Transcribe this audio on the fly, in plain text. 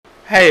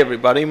Hey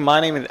everybody, my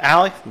name is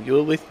Alex and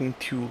you're listening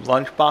to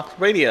Lunchbox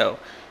Radio.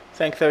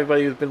 Thanks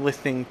everybody who's been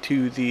listening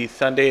to the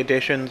Sunday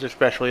editions,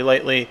 especially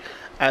lately,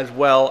 as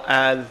well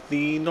as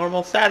the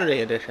normal Saturday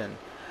edition.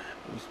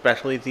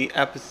 Especially the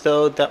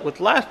episode that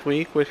was last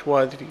week, which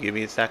was, if you give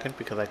me a second,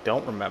 because I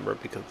don't remember,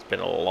 because it's been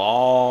a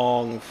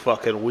long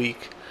fucking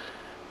week.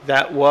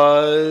 That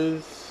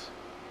was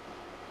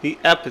the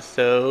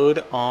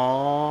episode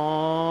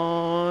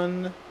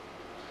on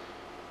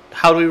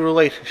How to Be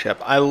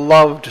Relationship. I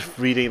loved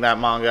reading that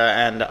manga,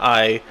 and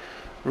I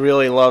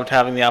really loved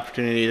having the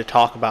opportunity to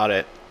talk about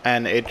it.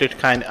 And it just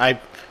I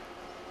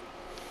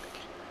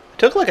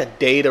took like a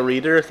day to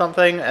read it or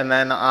something, and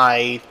then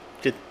I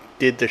just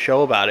did the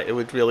show about it. It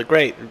was really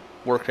great. It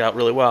worked out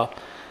really well.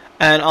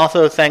 And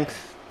also thanks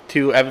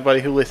to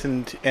everybody who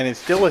listened and is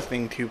still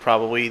listening to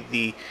probably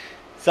the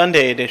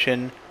Sunday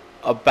edition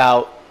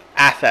about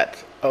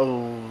assets.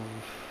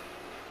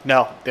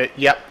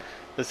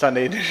 The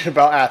Sunday edition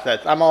about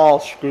assets. I'm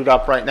all screwed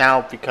up right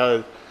now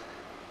because,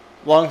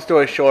 long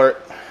story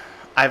short,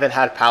 I haven't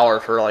had power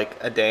for like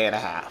a day and a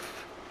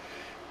half.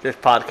 This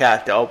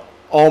podcast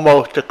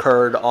almost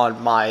occurred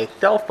on my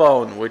cell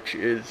phone, which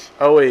is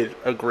always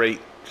a great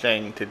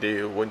thing to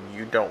do when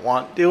you don't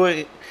want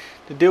to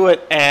do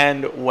it,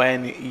 and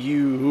when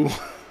you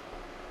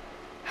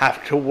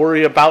have to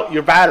worry about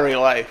your battery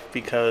life,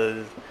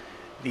 because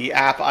the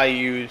app I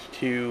use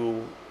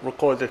to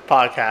record this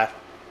podcast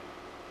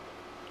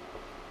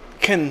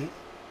can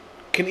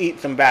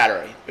eat some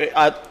battery.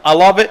 I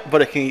love it,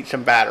 but it can eat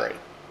some battery.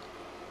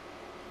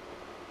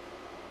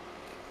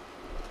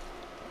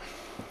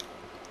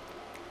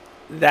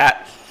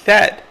 That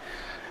said,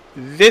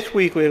 this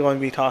week we're going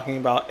to be talking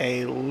about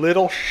a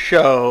little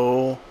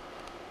show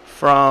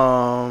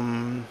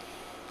from,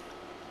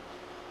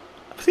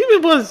 I think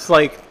it was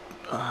like,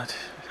 I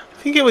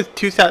think it was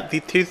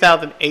the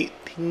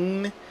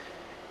 2018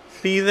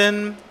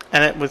 season,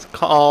 and it was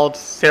called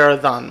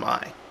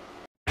Sarazanmai.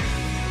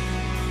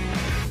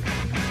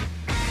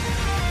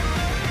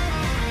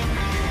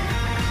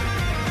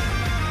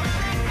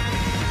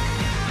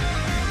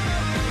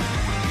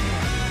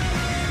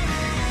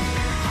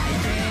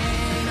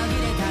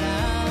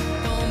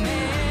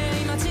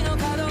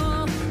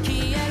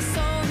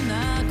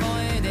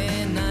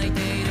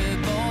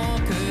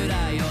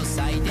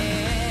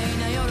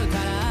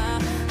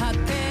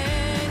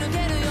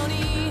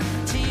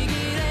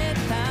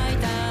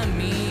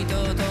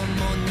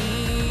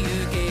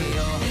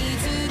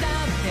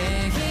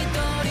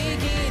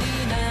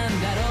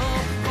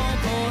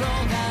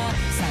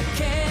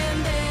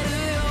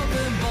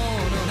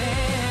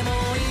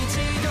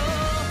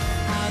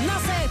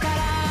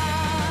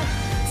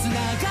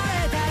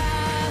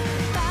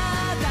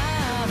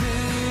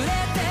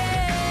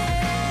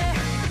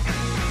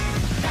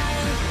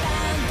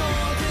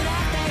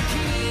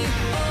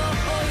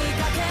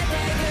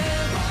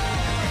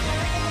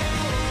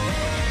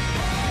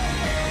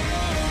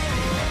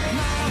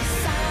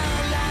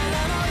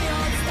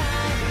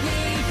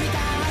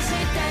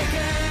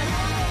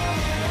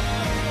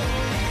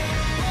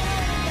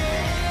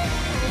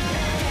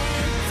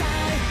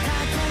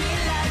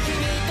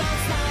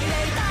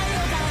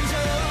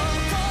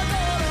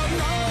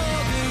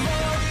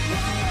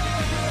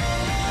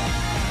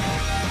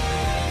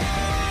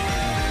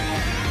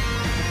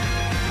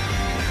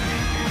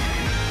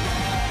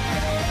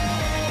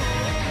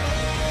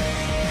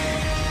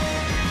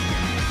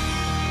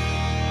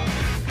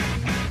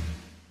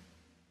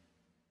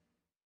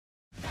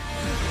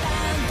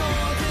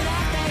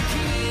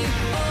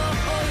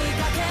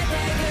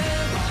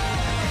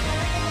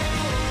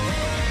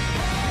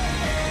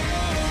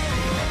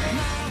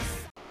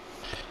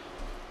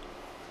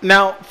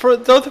 Now, for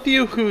those of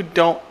you who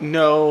don't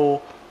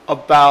know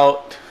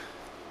about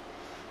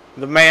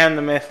the man,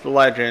 the myth, the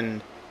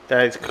legend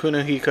that is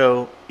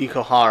Kunihiko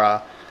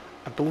Ikuhara,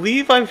 I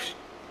believe I've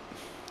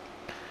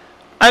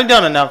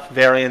done enough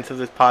variants of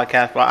this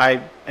podcast, but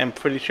I am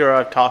pretty sure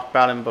I've talked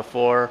about him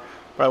before,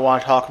 but I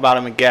want to talk about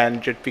him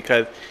again just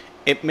because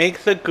it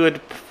makes a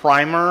good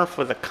primer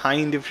for the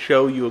kind of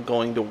show you are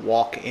going to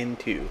walk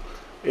into.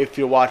 If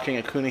you're watching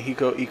a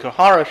Kunihiko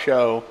Ikuhara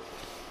show,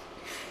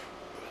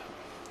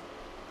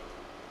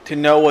 to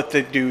know what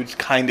the dude's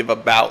kind of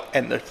about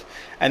and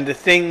the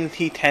things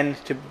he tends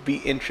to be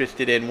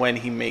interested in when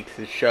he makes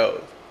his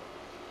shows.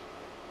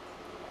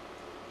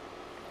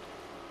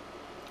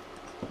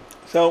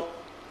 So,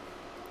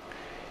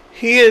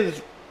 he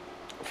is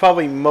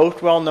probably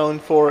most well known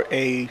for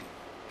a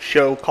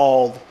show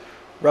called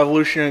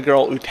Revolutionary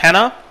Girl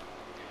Utena,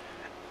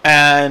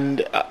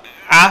 and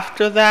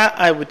after that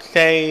I would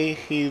say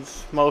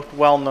he's most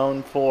well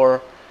known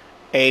for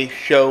a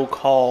show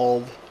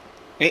called,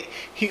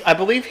 I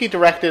believe he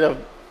directed a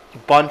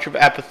bunch of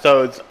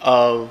episodes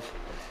of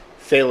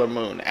Sailor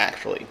Moon,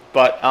 actually.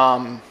 But,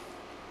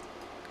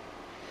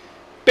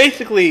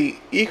 basically,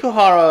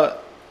 Ikuhara,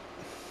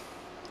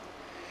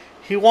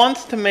 he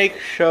wants to make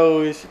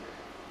shows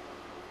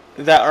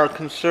that are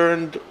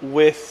concerned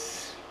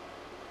with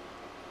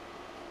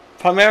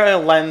primarily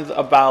a lens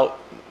about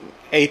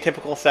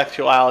atypical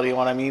sexuality.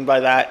 What I mean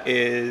by that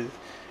is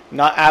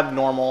not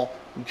abnormal,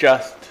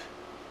 just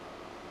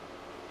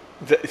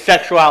the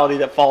sexuality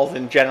that falls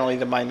in generally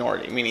the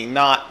minority, meaning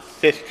not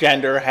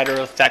cisgender,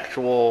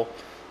 heterosexual,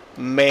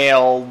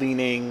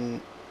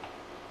 male-leaning,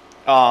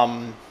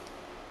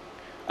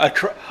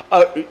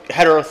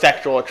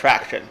 heterosexual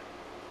attraction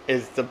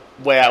is the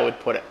way I would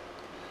put it.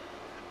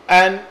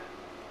 And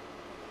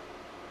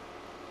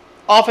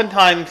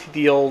oftentimes he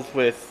deals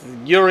with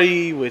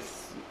Yuri,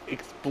 with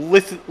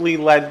explicitly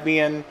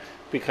lesbian,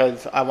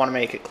 because I want to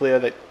make it clear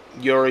that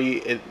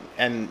Yuri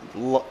and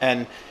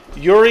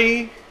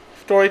Yuri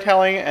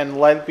storytelling and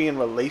lesbian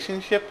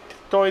relationship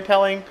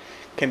storytelling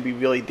can be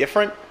really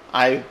different.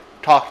 I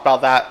talked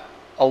about that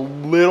a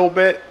little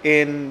bit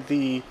in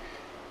the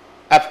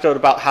episode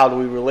about how do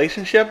we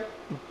relationship,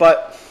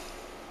 but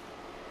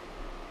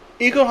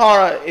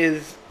Ikuhara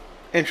is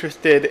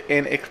interested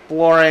in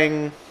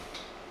exploring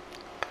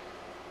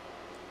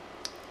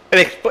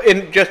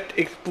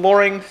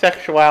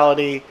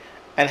sexuality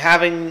and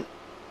having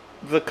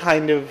the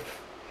kind of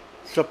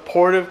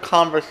supportive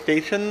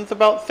conversations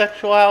about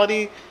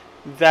sexuality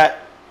that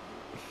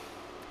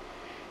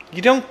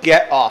you don't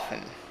get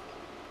often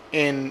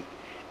in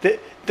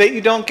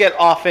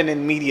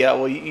media.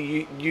 Well,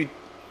 you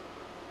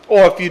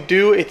or if you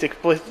do, it's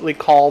explicitly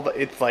called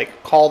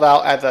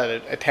out as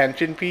an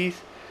attention piece.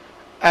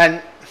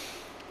 And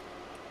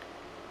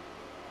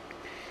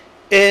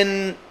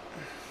in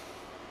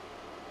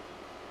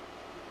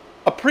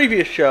a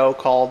previous show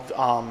called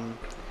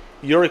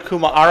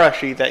Yurikuma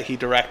Arashi that he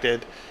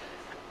directed,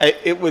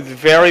 it was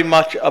very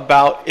much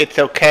about it's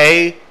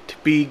okay to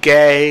be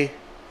gay.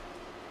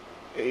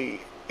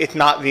 It's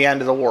not the end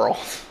of the world.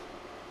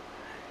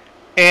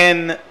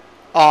 In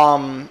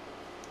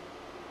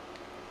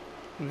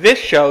this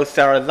show,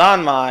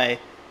 Sarazanmai,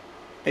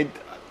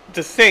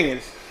 the thing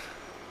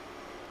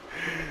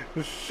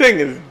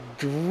is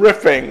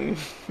dripping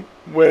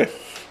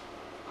with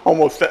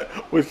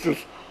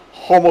just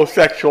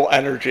homosexual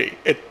energy.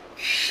 It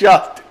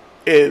just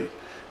is.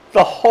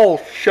 The whole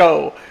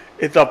show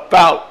is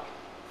about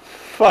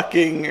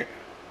fucking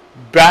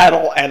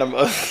battle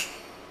enemas.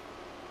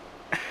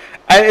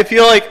 And if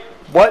you're like,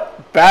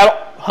 what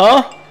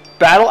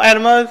battle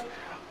enemas?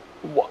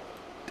 What?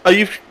 Are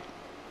you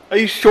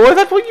sure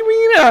that's what you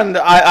mean? And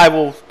I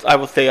will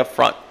say up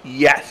front,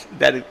 yes,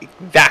 that is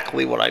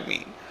exactly what I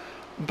mean.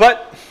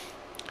 But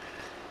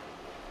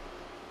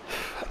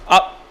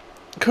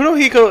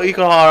Kunohiko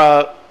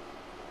Ikuhara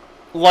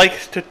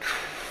likes to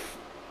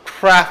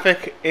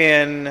traffic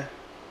in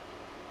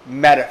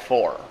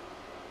metaphor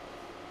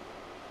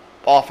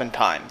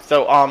oftentimes.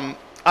 So I'm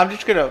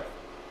just gonna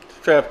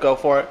straight up go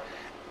for it.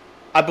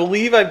 I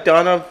believe I've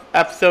done an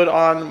episode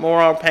on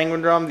Moro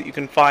Penguin Drum that you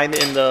can find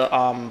in the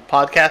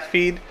podcast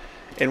feed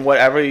in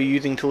whatever you're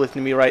using to listen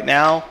to me right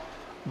now.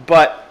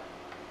 But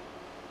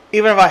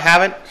even if I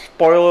haven't,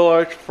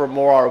 spoiler alerts for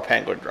Moro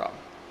Penguin Drum.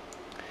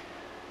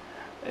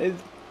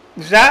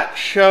 That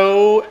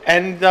show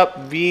ends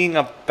up being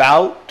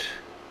about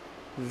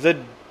the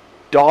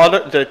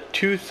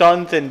two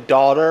sons and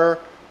daughter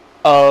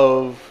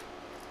of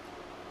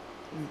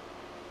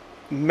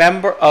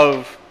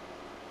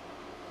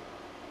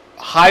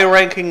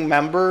high-ranking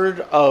members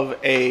of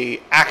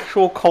a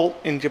actual cult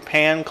in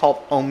Japan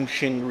called Aum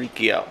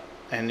Shinrikyo.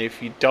 And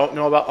if you don't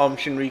know about Aum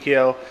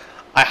Shinrikyo,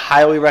 I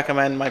highly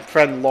recommend my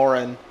friend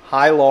Lauren.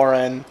 Hi,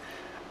 Lauren.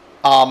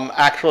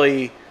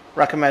 Actually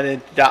recommended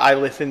that I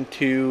listen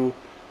to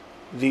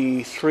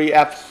the three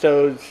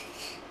episodes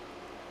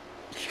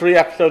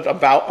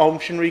about Aum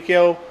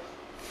Shinrikyo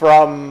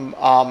from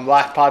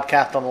last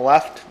podcast on the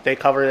left. They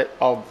covered it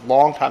a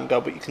long time ago,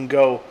 but you can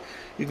go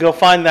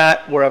find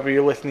that wherever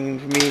you're listening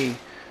to me.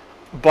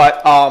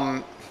 But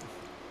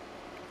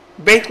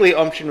basically,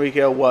 Aum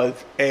Shinrikyo was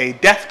a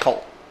death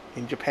cult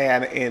in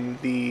Japan in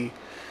the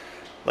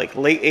late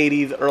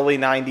 80s, early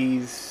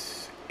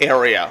 90s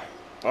area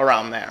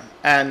around there,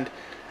 and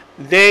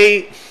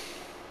they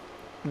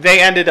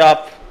ended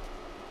up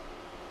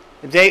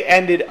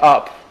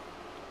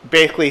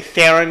basically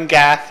sarin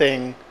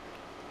gassing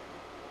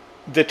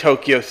the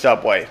Tokyo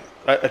subway,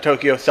 a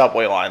Tokyo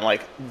subway line,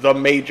 like the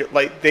major,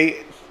 like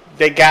they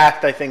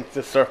gassed, I think,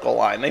 the Circle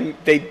line.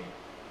 They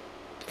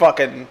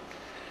fucking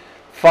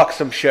fucked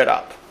some shit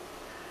up.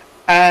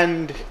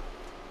 And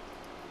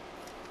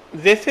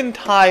the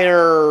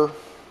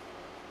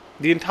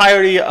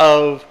entirety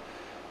of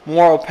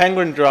Moro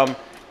Penguin Drum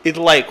is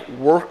like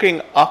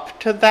working up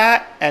to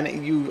that,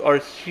 and you are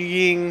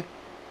seeing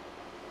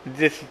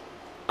this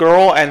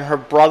girl and her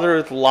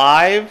brother's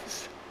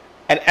lives,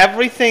 and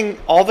everything,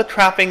 all the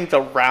trappings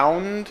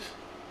around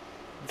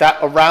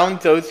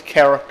those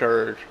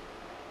characters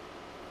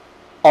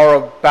are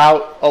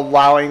about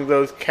allowing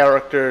those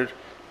characters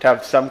to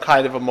have some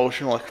kind of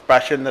emotional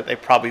expression that they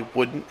probably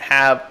wouldn't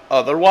have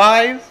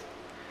otherwise.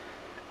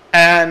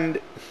 And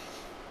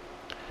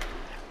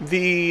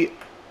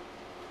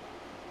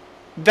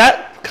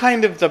that's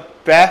kind of the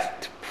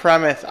best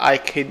premise I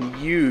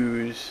can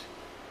use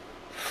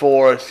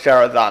for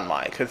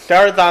Sarazanmai, because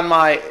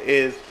Sarazanmai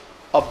is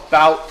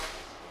about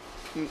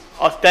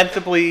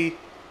ostensibly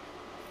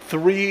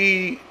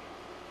 3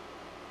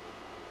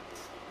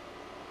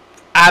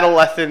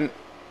 adolescent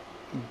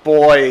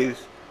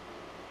boys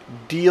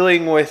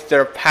dealing with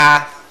their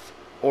past,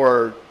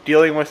 or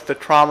dealing with the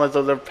traumas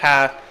of their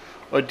past,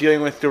 or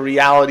dealing with the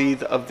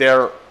realities of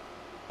their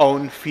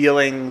own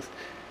feelings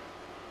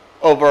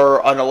over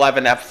an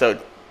 11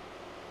 episode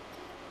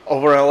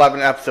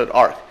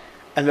arc.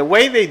 And the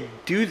way they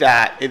do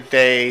that is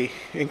they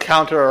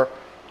encounter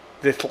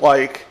this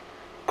like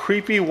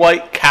creepy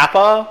white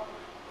Kappa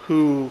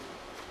who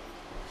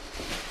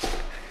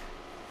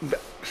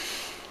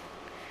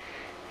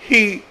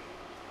he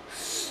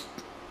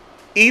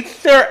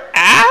eats their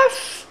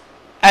ass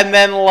and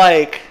then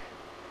like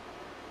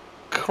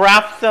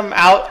craps them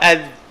out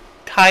as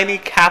tiny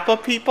Kappa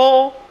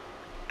people,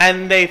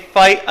 and they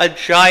fight a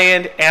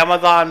giant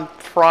Amazon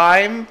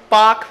Prime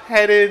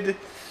box-headed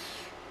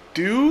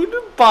dude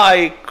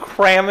by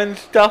cramming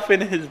stuff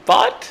in his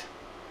butt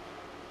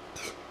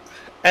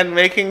and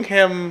making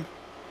him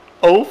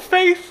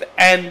O-face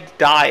and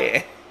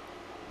dying.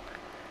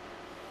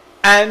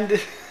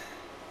 And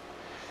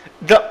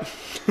that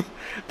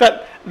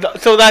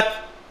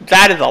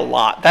is a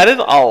lot. That is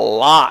a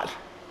lot.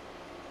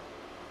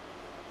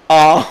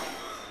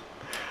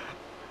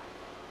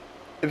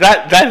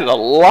 That is a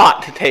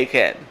lot to take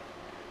in.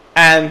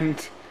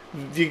 And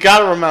you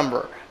gotta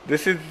remember,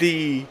 this is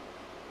the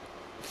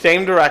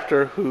same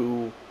director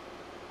who,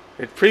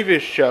 his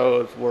previous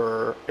shows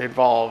were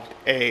involved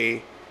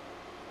a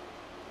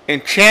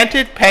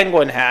enchanted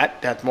penguin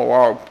hat, that's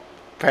Moral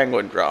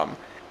Penguin Drum,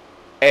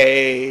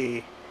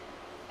 a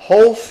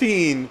whole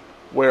scene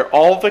where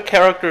all the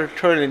characters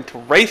turn into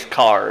race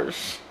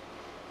cars,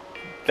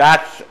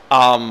 that's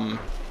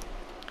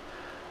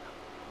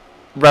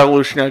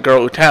Revolutionary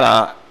Girl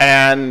Utena,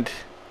 and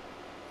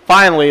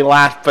finally,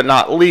 last but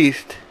not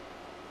least,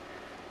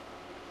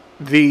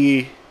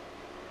 the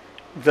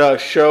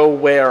show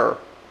where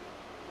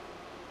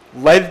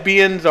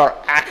lesbians are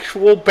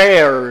actual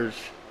bears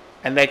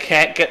and they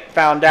can't get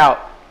found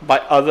out by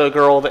other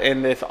girls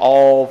in this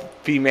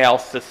all-female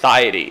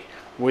society,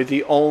 where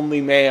the only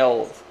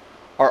males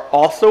are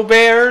also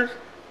bears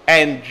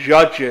and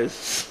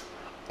judges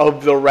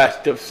of the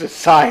rest of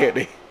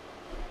society.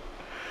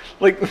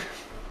 Like,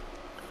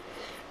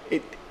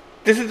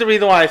 this is the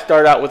reason why I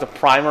started out with a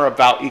primer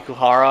about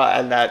Ikuhara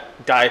and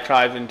that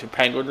diatribe into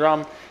Penguin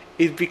Drum,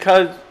 is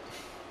because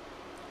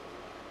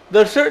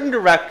there are certain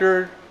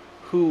directors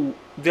who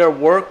their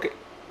work,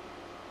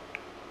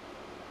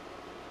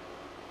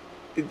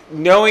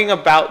 knowing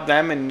about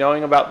them and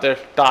knowing about their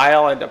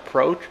style and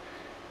approach,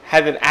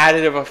 has an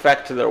additive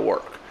effect to their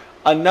work.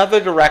 Another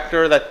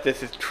director that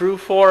this is true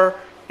for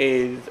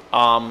is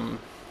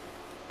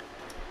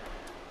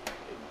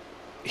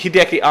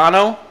Hideaki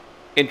Anno,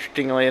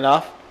 interestingly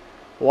enough,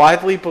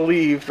 widely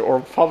believed, or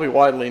probably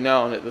widely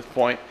known at this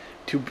point,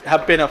 to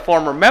have been a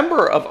former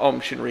member of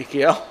Om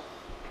Shinrikyo,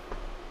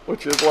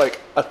 which is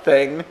like a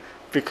thing,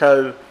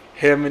 because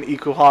him and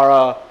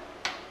Ikuhara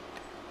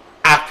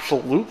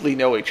absolutely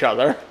know each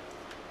other.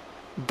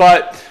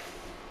 But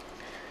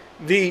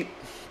the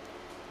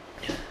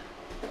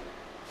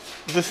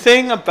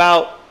thing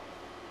about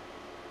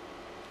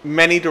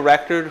many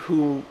directors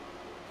who,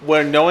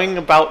 where knowing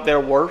about their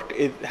work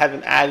has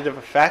an additive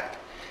effect,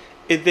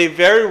 is they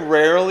very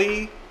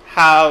rarely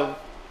have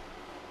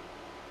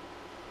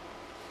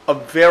a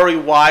very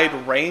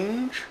wide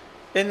range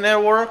in their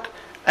work,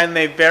 and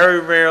they very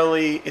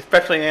rarely,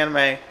 especially in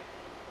anime,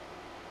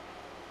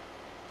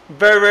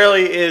 very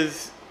rarely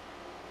is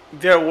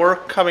their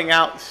work coming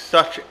out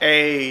such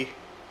a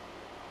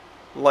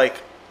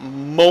like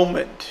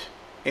moment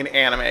in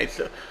anime.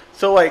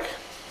 So like,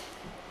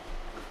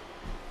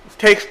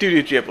 take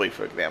Studio Ghibli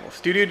for example.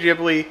 Studio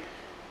Ghibli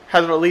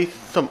has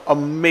released some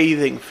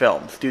amazing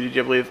films.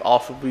 Studio Ghibli has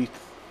also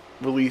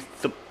released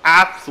some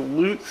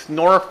absolute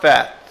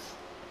snorefests.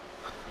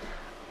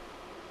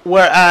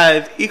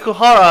 Whereas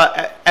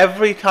Ikuhara,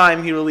 every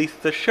time he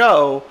released the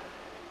show,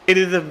 it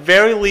is at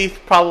very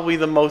least probably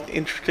the most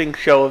interesting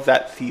show of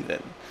that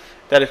season.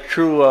 That is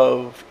true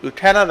of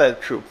Utena, that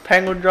is true of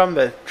Penguin Drum,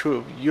 that is true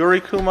of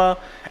Yurikuma,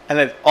 and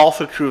that is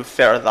also true of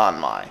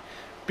Sarazanmai.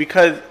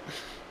 Because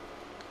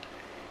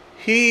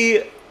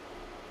he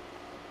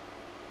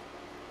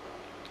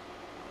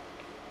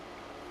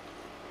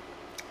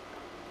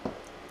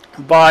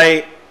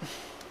by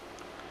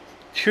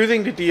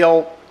choosing to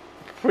deal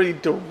pretty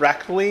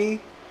directly,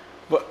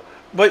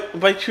 but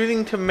by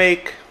choosing to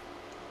make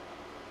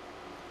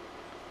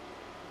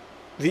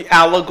the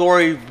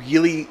allegory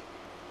really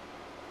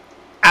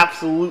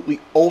absolutely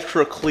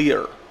ultra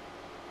clear,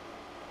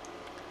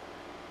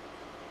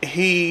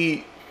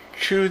 he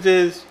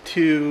chooses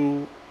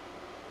to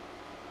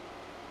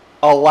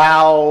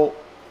allow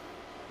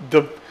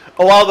the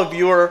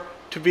viewer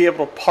to be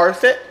able to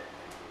parse it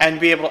and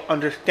be able to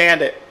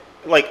understand it.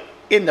 Like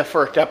in the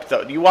first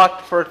episode, you watch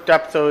the first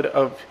episode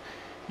of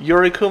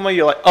Yurikuma,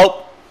 you're like,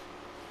 oh,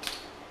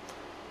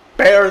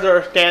 bears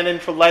are standing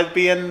for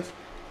lesbians,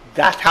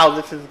 that's how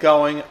this is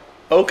going,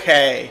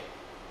 okay.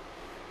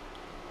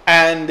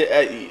 And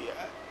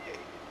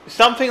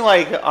something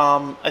like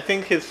I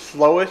think his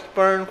slowest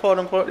burn, quote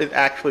unquote, is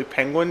actually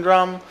Penguin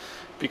Drum,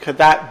 because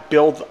that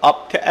builds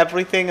up to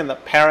everything, and the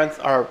parents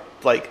are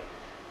like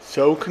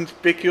so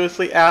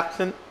conspicuously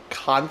absent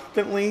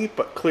constantly,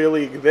 but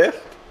clearly exist,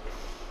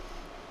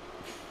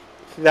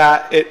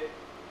 that it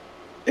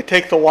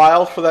takes a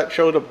while for that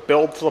show to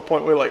build to the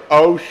point where you're like,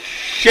 oh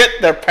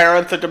shit, their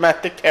parents are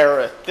domestic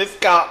terrorists. This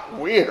got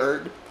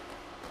weird.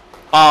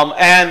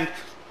 And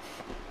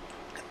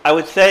I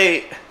would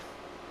say,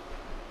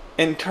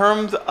 in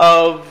terms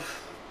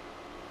of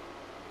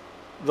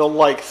the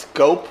like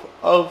scope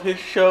of his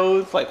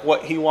shows, like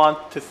what he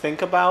wants to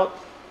think about,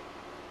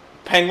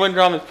 Penguin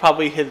Drum is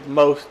probably his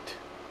most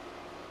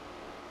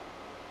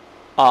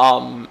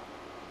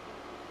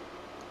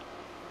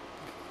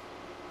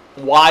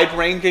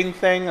wide-ranging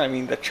thing. I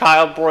mean, the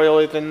child broil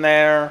is in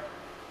there,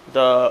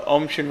 the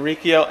Om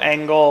Shinrikyo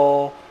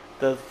angle,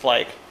 there's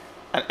like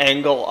an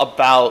angle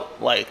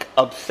about like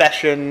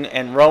obsession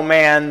and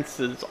romance,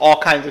 there's all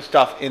kinds of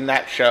stuff in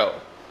that show.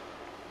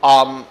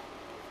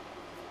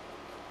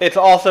 It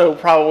also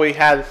probably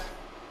has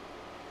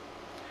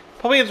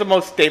the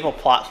most stable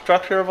plot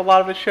structure of a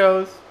lot of his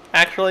shows,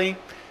 actually.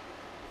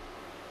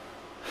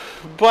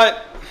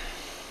 But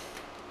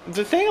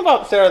the thing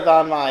about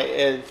Sarazanmai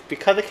is,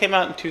 because it came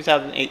out in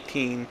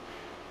 2018,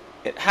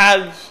 it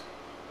has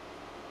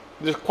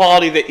this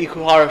quality that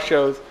Ikuhara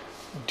shows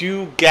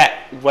do get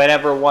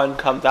whenever one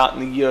comes out in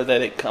the year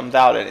that it comes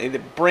out in.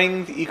 It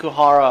brings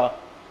Ikuhara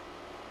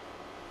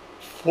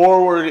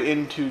forward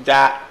into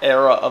that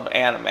era of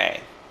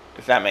anime,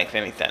 if that makes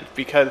any sense.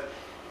 Because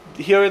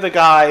here is a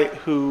guy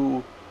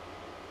who,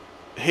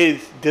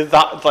 his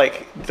design,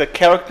 like the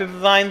character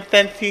design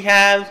sense he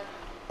has,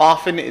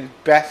 often is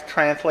best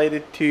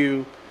translated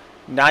to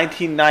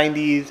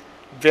 1990s,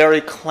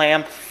 very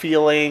clamp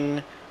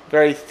feeling,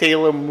 very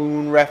Sailor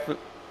Moon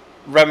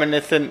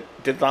reminiscent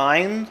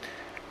designs.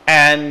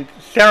 And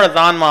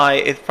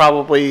Sarazanmai is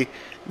probably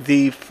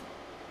the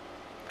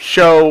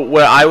show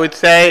where I would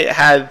say it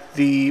has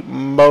the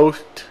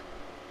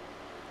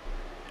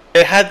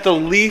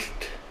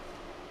least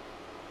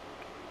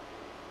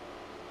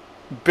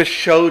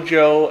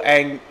Bishoujo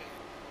and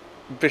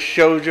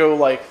Bishoujo,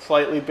 like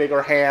slightly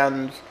bigger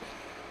hands,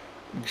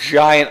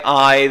 giant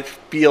eyes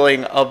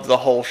feeling of the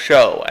whole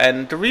show.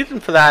 And the reason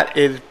for that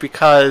is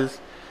because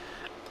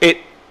it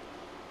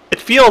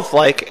feels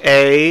like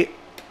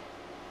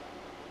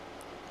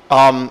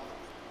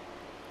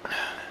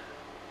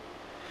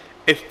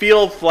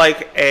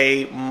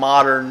a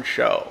modern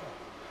show.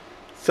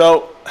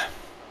 So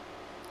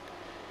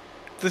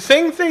the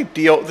things these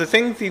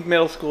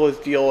middle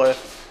schoolers deal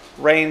with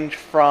range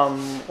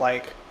from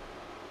like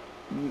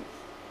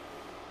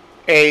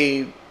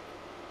a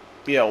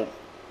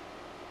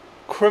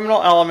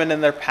criminal element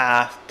in their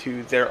past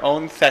to their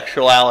own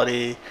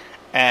sexuality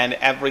and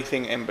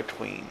everything in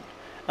between.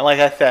 And like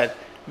I said,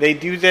 they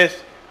do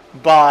this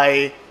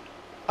by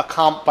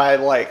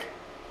like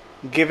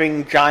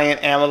giving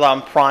giant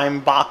Amazon Prime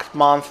box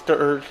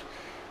monsters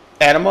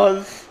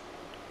enemas,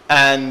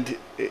 and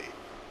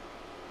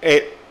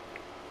it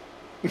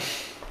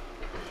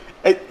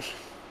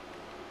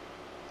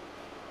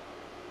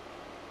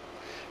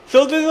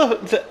so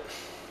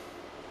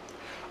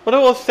what I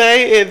will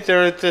say is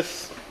there is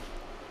this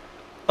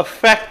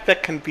effect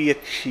that can be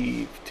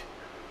achieved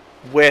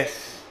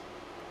with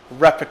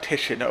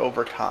repetition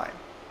over time.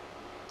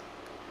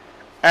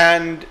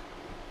 And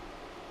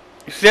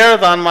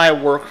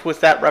Sarazanmai works with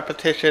that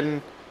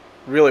repetition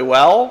really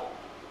well,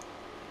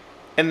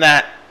 in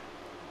that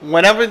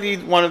whenever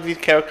one of these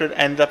characters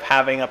ends up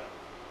having a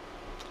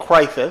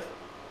crisis,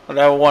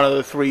 whenever one of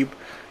the three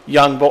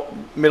young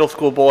middle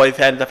school boys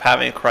ends up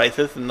having a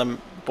crisis, and the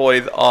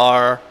boys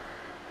are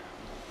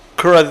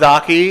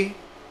Kurosaki,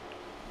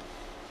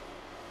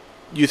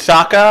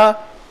 Yusaka,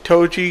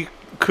 Toi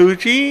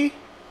Kuji,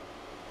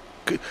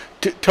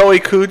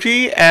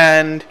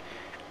 and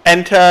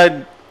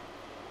Enta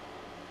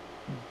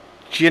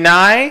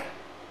Jinai,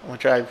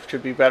 which I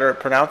should be better at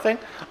pronouncing.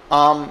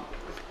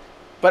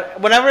 But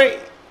whenever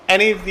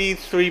any of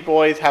these three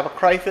boys have a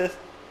crisis,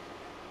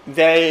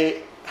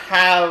 they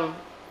have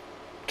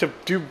to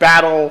do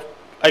battle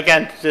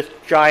against this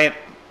giant,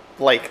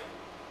 like,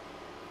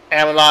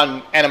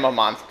 Amazon enema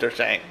monster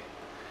thing.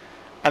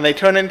 And they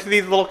turn into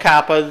these little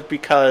kappas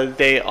because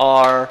they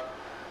are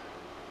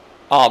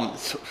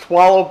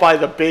swallowed by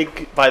their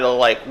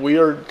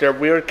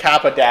weird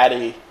kappa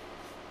daddy.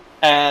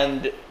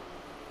 And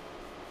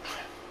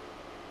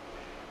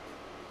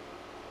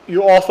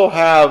you also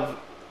have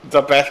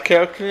the best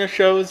character in the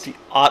shows,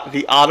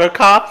 the Otter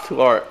Cops,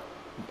 who are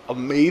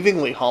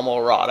amazingly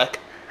homoerotic,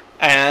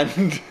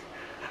 and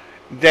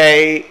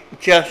they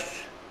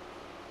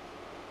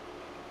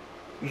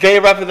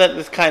represent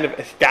this kind of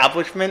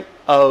establishment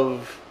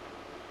of,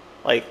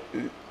 like,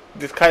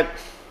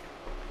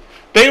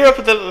 they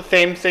represent the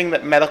same thing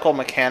that Medical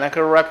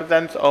Mechanica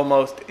represents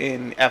almost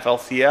in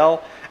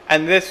FLCL,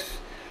 and this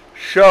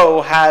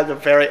show has a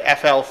very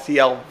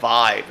FLCL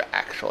vibe,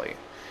 actually,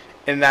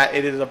 in that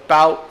it is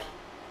about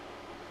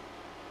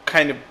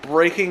kind of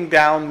breaking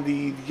down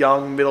these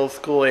young middle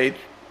school age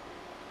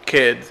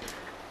kids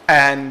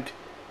and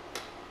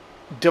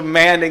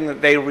demanding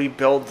that they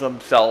rebuild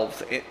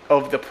themselves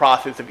over the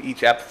process of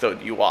each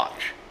episode you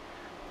watch.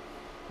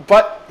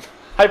 But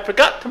I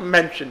forgot to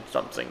mention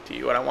something to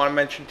you, and I want to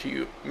mention it to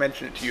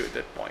you at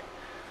this point.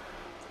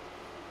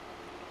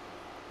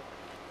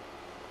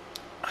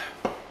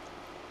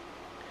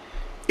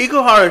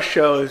 Ikuhara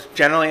shows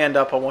generally end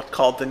up on what's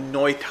called the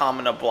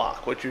Noitamina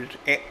block, which is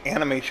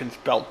animation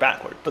spelled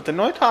backward. But the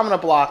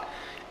Noitamina block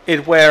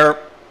is where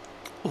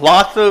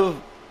lots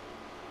of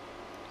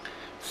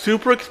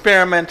super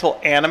experimental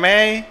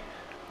anime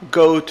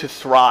go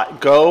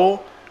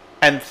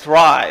and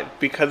thrive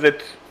because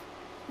it's,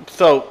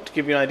 so to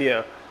give you an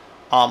idea,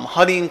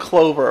 Honey and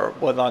Clover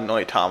was on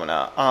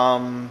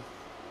Noitamina.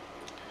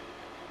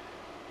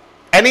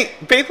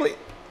 Basically,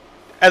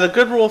 as a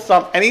good rule of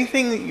thumb,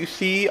 anything that you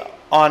see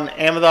on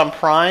Amazon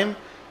Prime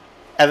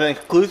as an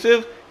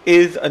exclusive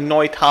is a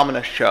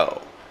Noitamina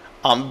show.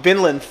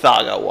 Vinland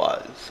Saga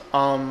was.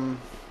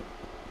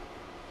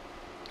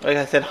 Like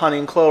I said, Honey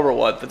and Clover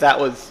was, but that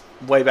was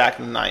way back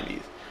in the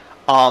 90s.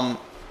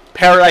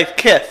 Paradise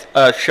Kiss,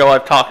 a show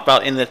I've talked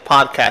about in this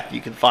podcast, you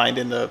can find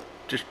in the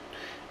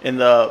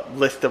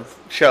list of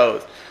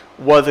shows,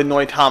 was a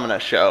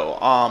Noitamina show.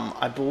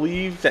 I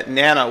believe that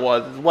Nana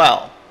was as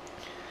well.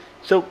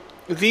 So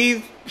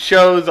these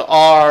shows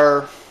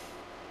are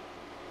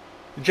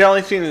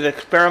generally seen as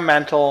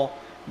experimental.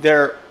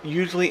 They're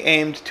usually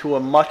aimed to a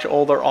much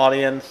older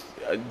audience,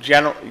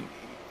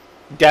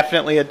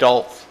 definitely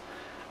adults.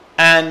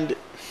 And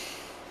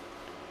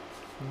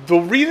the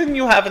reason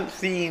you haven't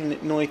seen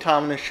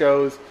Noitamina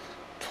shows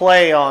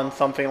play on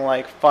something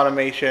like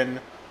Funimation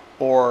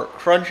or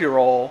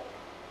Crunchyroll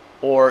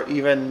or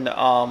even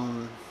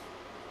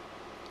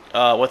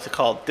what's it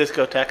called,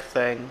 Discotek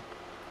thing,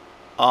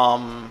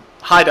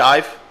 High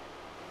Dive,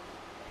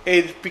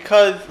 is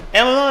because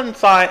Amazon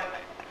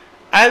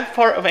as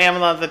part of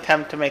Amazon's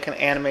attempt to make an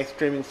anime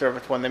streaming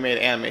service when they made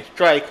Anime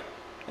Strike,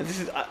 and this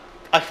is,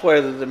 I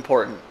swear this is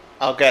important,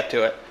 I'll get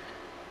to it.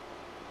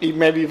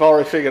 Maybe you've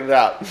already figured it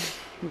out.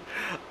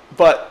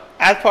 But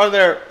as part of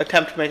their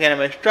attempt to make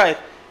Anime Strike,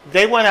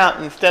 they went out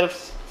and instead of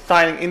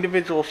signing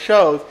individual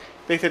shows,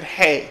 they said,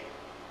 hey,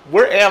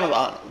 we're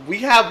Amazon. We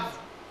have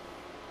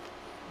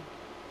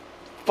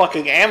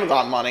fucking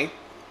Amazon money.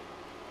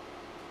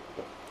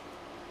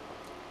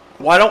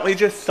 Why don't we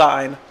just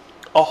sign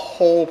a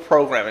whole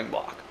programming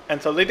block?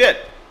 And so they did.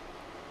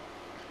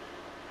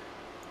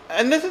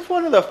 And this is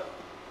one of the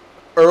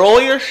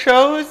earlier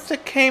shows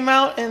that came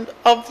out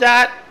of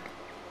that.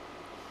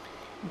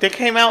 They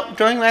came out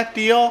during that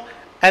deal,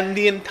 and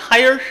the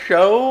entire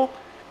show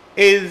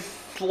is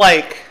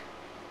like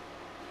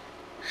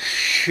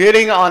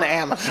shitting on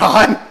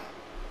Amazon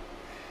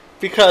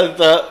because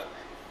the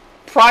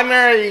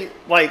primary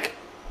like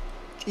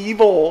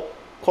evil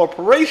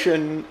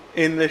corporation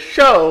in the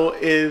show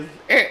is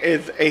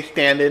a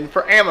stand-in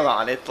for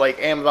Amazon. It's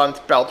like Amazon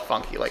spelled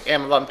funky, like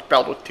Amazon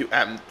spelled with 2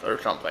 M's or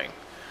something.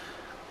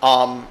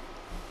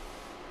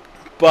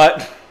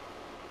 But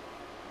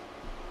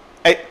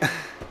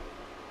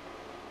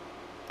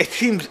it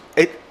seems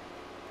it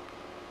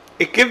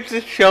gives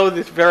this show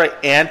this very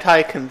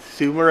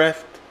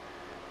anti-consumerist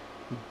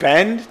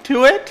bend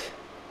to it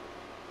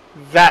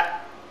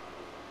that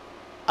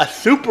I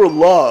super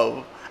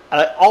love.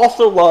 And I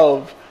also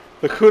love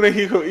the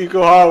Kunihiko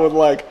Ikuhara with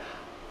like,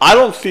 I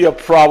don't see a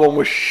problem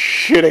with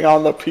shitting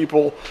on the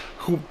people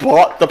who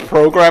bought the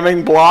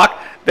programming block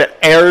that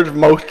aired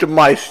most of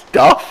my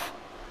stuff.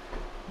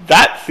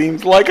 That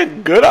seems like a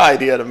good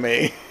idea to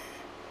me.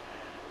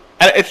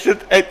 And it's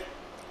just,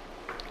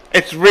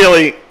 it's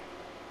really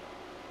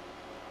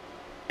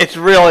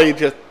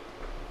just,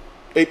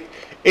 it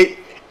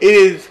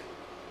is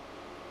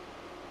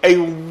a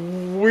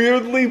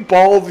weirdly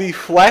ballsy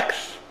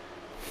flex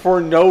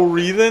for no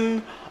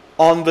reason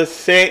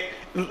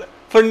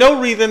for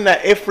no reason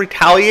that if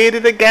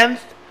retaliated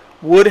against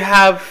would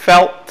have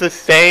felt the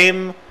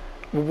same,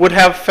 would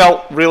have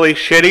felt really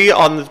shitty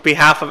on the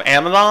behalf of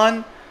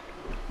Amazon.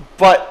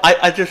 But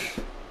I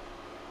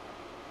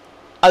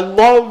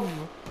love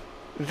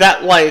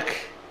that, like,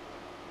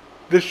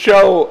 the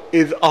show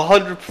is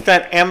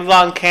 100%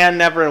 Amazon can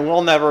never and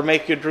will never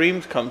make your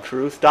dreams come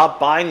true. Stop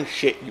buying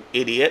shit, you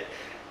idiot.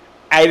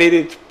 And it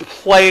is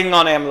playing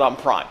on Amazon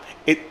Prime.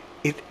 It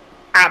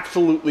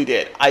absolutely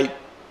did. I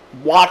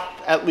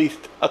watched at least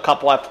a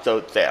couple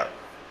episodes there.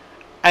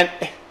 And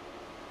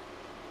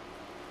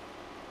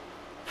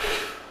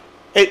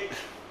it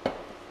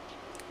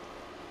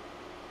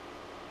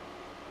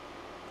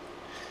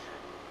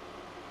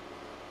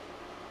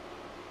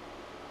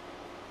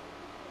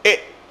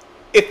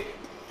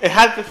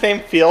has the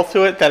same feel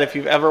to it that if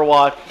you've ever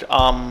watched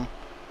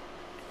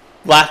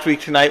Last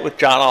Week Tonight with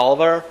John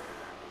Oliver,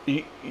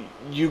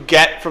 you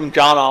get from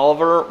John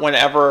Oliver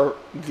whenever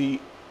the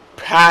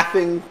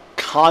passing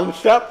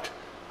concept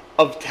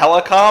of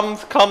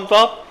telecoms comes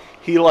up,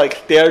 he like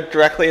stares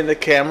directly in the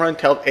camera and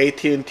tells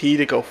AT&T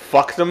to go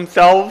fuck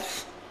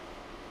themselves.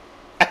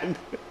 And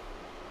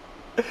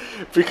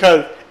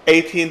because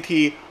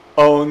AT&T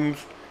owns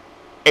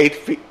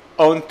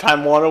owns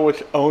Time Warner,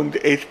 which owned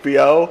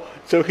HBO.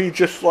 So he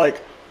just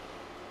like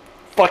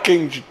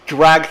fucking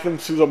drags them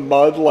through the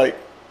mud, like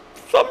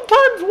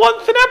sometimes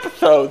once an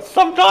episode,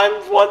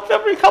 sometimes once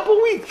every couple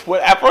weeks,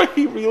 whatever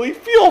he really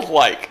feels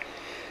like.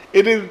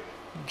 It is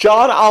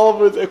John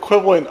Oliver's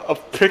equivalent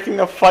of picking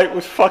a fight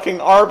with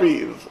fucking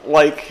Arby's,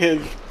 like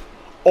his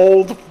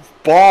old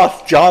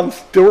boss Jon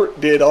Stewart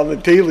did on The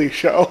Daily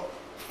Show,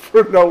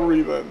 for no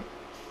reason.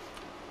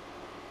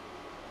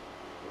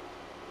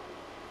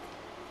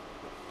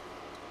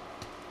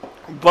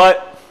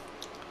 But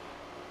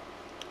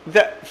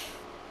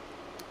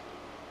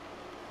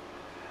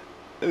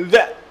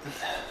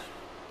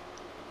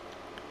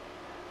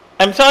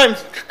I'm sorry I'm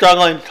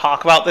struggling to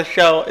talk about this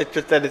show. It's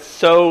just that it's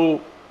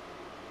so,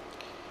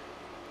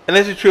 and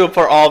this is true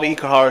for all the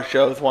Ikuhara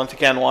shows. Once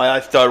again, why I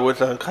started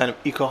with a kind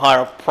of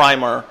Ikuhara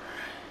primer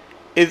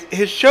is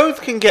his shows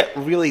can get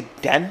really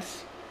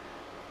dense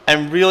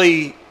and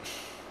really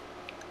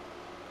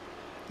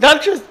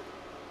not just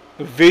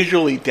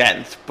visually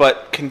dense,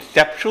 but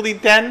conceptually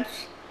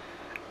dense,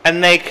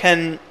 and they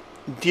can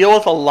deal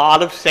with a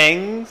lot of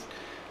things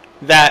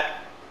that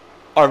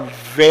are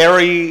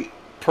very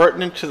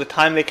pertinent to the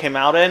time they came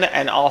out in,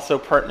 and also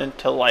pertinent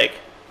to like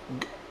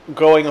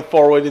going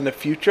forward in the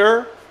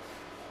future.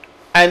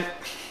 And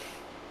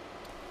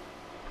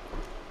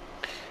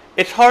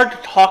it's hard to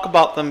talk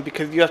about them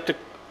because you have to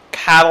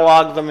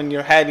catalog them in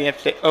your head, and you have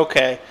to say,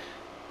 okay,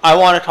 I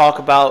want to talk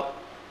about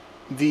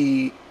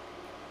the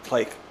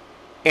like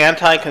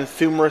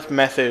anti-consumerist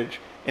message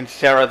in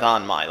Sarah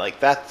Zanmai. Like,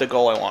 that's the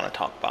goal I want to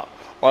talk about.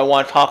 Or I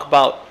want to talk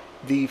about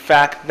the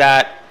fact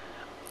that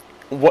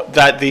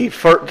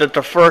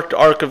the first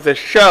arc of this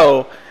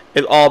show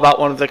is all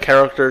about one of the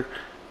characters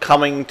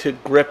coming to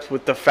grips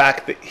with the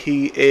fact that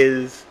he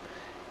is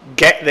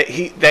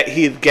gay, that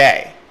he is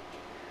gay.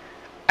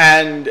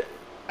 And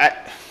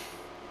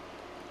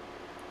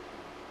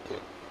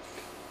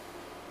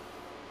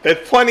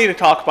there's plenty to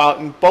talk about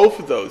in both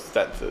of those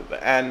senses,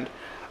 and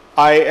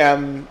I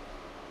am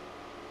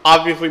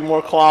obviously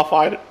more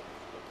qualified to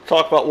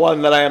talk about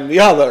one than I am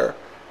the other.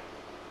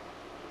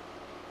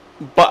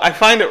 But I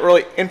find it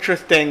really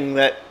interesting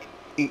that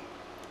in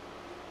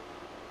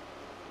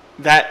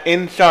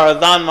Sarah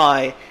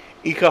Zanmai,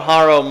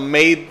 Ikuhara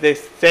made this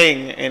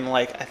thing in,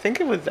 like, I think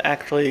it was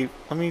actually,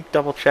 let me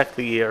double check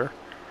the year.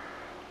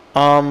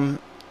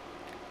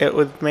 It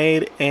was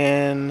made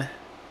in,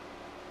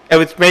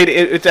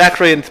 it's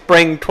actually in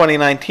spring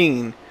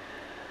 2019.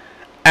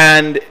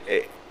 And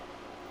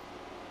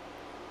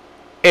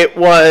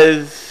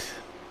it's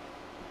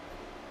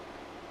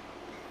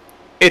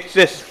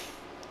this,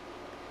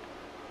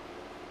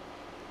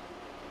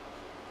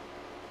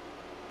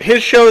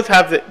 his shows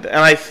have the, and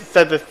I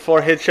said this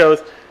before, his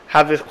shows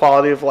have this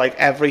quality of, like,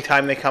 every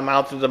time they come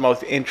out, they're the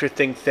most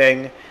interesting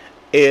thing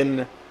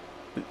in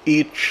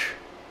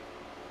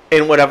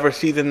whatever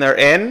season they're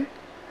in.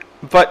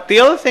 But the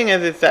other thing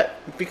is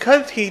that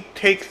because he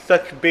takes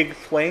such big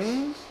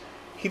swings,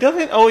 he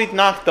doesn't always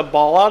knock the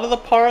ball out of the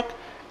park,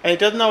 and it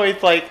doesn't always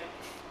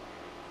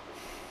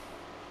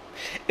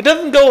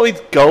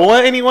go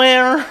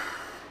anywhere.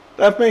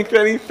 That makes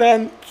any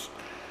sense.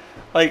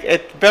 Like,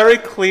 it's very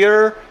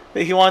clear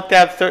that he wants to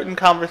have certain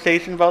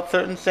conversations about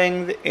certain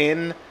things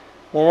in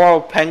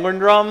Memorial Penguin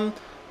Drum,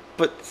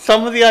 but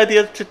some of the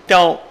ideas just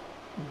don't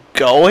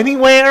go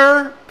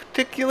anywhere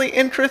particularly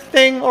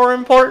interesting or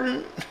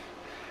important.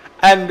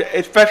 And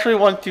especially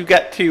once you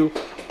get to,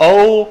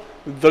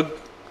 the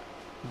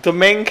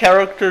main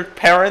character's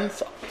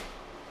parents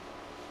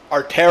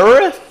are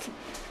terrorists,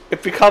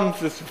 it becomes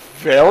this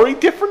very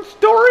different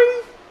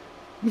story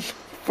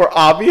for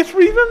obvious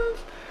reasons.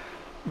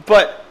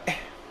 But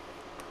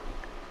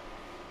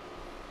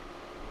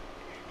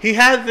he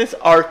has this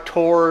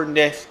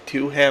auteur-ness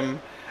to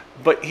him,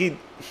 but he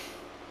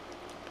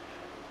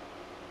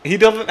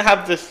doesn't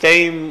have the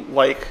same,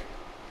 like,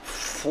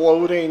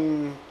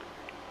 floating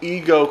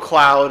ego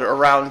cloud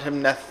around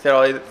him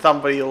necessarily that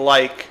somebody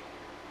like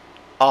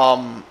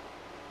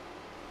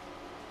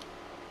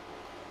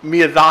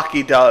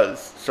Miyazaki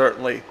does,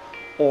 certainly,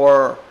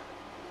 or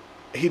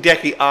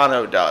Hideki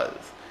Anno does.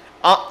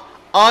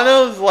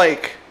 Anno's,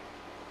 like,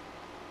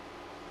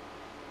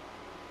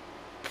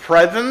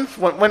 presence,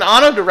 when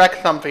Anno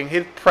directs something,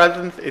 his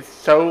presence is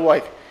so,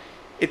 like,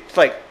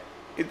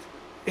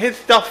 his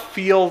stuff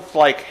feels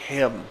like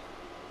him,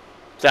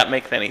 if that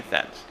makes any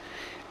sense.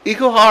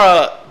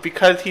 Ikuhara,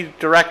 because he's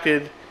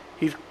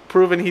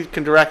proven he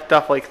can direct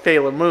stuff like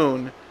Sailor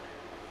Moon,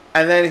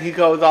 and then he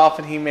goes off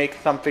and he makes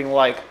something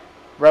like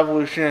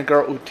Revolutionary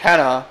Girl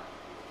Utena,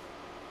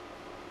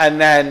 and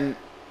then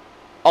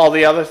all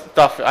the other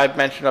stuff I've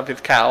mentioned of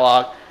his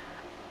catalog.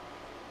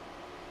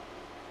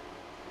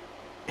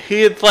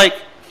 He's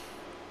like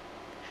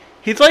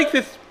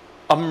this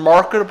a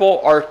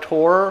marketable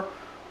auteur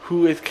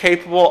who is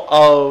capable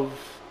of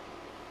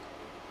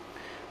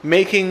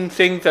making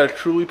things that are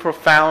truly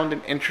profound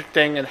and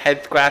interesting and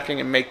head-scratching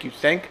and make you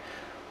think,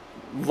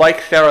 like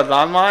Sarah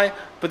Zanmai,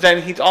 but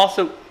then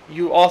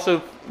you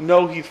also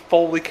know he's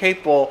fully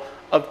capable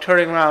of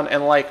turning around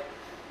and, like,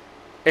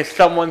 if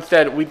someone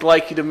said, we'd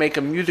like you to make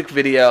a music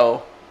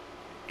video,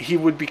 he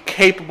would be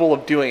capable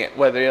of doing it.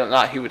 Whether or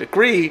not he would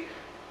agree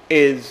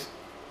is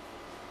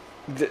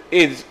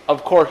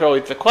of course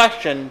always the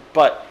question,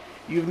 but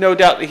you've no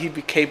doubt that he'd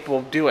be capable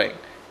of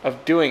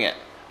doing it.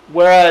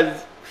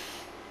 Whereas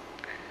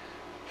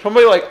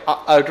somebody like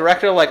a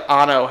director like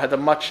Anno has a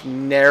much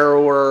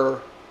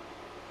narrower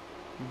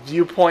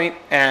viewpoint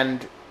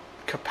and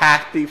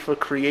capacity for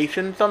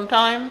creation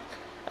sometimes.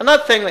 I'm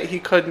not saying that he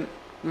couldn't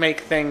make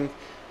things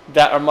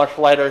that are much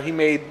lighter. He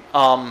made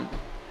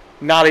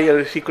Nadia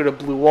the Secret of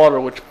Blue Water,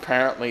 which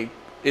apparently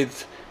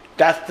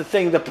that's the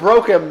thing that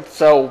broke him,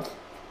 so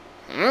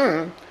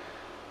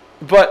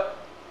but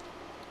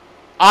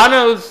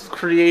Anno's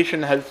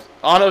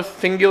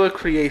singular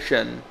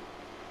creation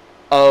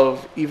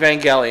of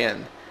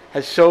Evangelion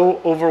has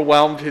so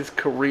overwhelmed his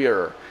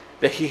career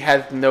that he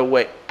has no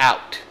way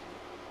out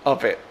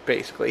of it,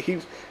 basically.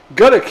 He's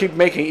gonna keep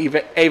making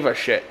Eva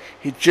shit.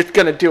 He's just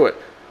gonna do it.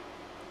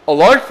 A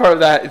large part of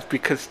that is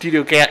because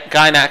Studio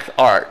Gainax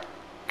are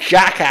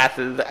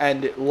jackasses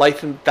and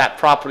licensed that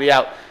property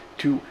out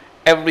to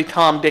every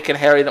Tom, Dick, and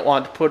Harry that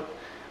wanted to put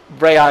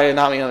Rei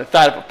Ayanami on the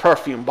side of a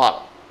perfume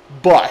bottle.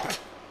 But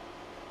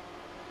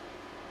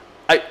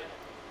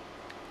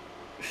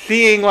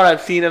seeing what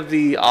I've seen of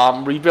the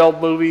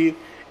Rebuild movie,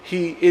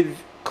 he is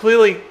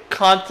clearly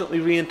constantly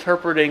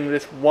reinterpreting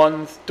this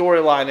one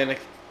storyline and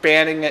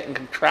expanding it and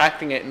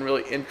contracting it in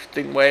really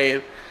interesting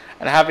ways.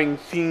 And having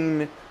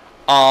seen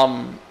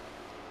End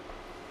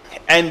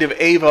of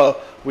Eva,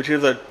 which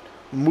is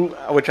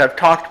which I've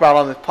talked about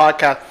on this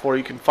podcast before,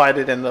 you can find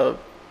it in the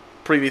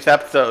previous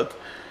episodes,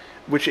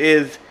 which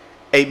is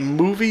a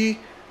movie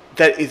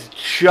that is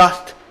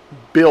just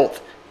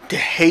built to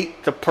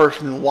hate the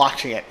person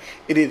watching it.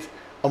 It is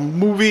a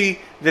movie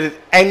that is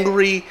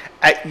angry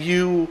at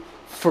you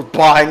for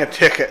buying a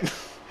ticket.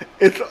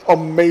 It's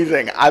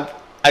amazing. I've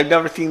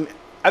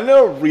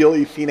never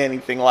really seen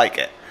anything like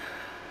it.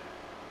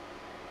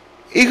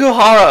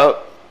 Ikuhara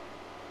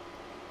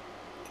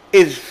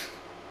is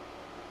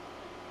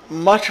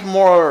much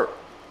more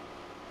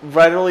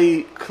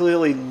readily,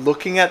 clearly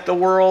looking at the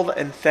world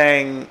and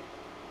saying,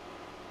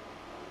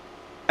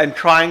 and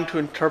trying to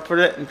interpret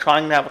it and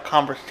trying to have a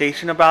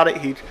conversation about it.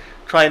 He's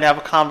trying to have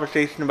a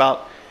conversation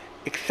about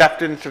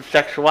acceptance of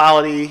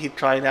sexuality. He's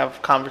trying to have a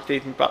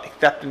conversation about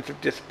acceptance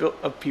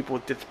of people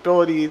with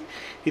disabilities.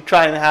 He's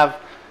trying to have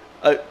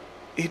a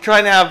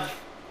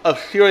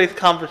serious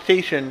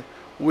conversation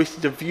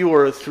with the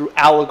viewers through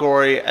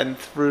allegory and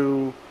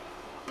through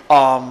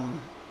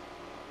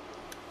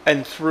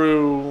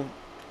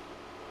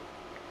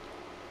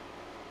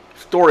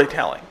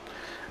storytelling.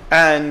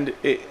 And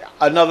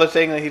another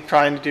thing that he's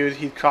trying to do is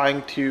he's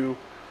trying to,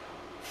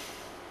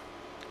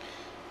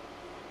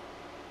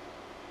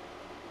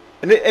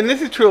 and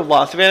this is true of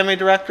lots of anime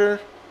directors,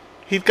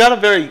 he's got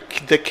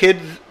the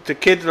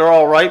kids are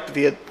alright,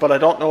 but I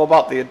don't know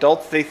about the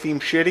adults, they seem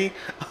shitty,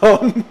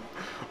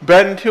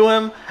 bend to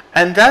him,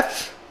 and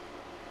that's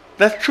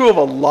true of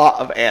a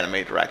lot of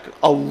anime directors.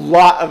 A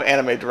lot of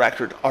anime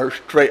directors are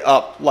straight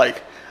up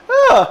like,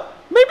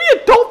 maybe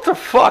adults are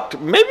fucked.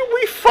 Maybe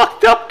we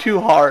fucked up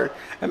too hard.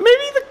 And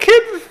maybe the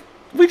kids,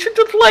 we should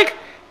just, like,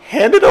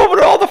 hand it over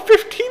to all the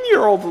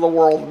 15-year-olds of the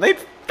world and they'd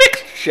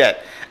fix shit.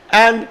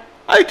 And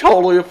I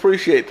totally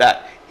appreciate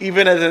that.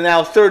 Even as a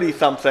now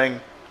 30-something,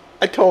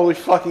 I totally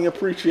fucking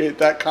appreciate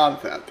that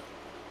concept.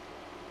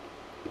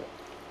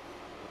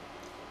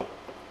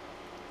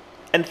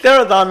 And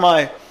Sarah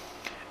Zanmai,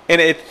 in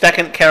its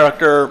second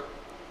character,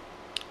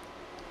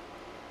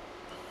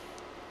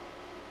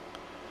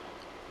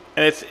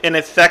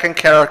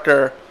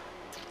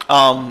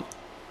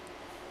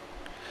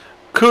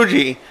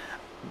 Kuji,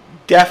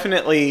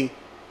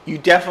 you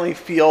definitely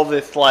feel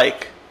this,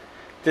 like,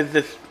 there's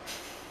this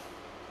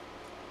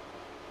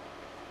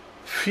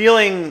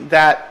feeling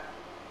that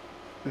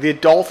the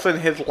adults in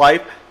his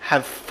life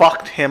have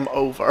fucked him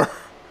over.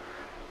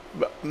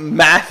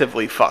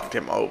 Massively fucked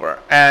him over.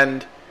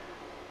 And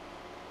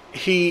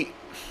he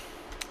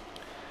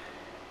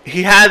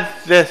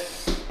has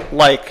this,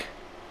 like,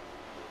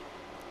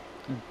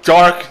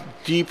 dark,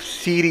 deep,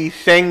 seedy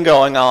thing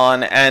going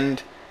on,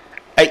 and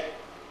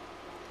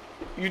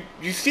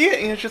you see it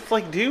and you're just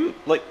like, dude,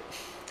 like,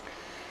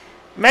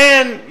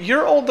 man,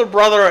 your older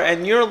brother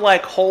and your,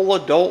 like, whole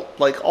adult,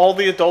 like, all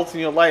the adults in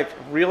your life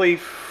really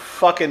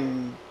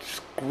fucking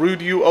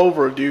screwed you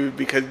over, dude,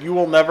 because you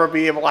will never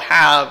be able to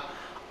have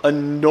a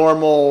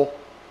normal,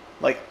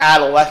 like,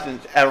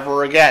 adolescence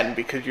ever again,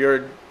 because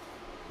your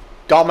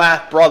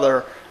dumbass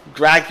brother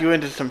dragged you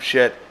into some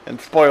shit,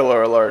 and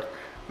spoiler alert,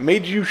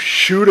 made you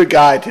shoot a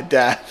guy to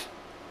death.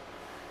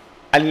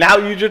 And now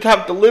you just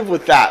have to live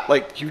with that.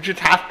 Like, you just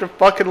have to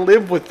fucking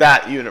live with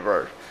that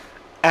universe.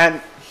 And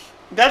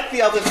that's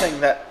the other thing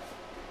that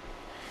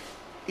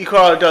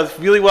Ikuhara does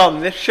really well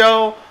in this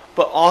show,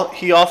 but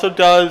he also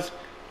does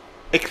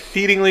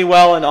exceedingly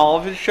well in all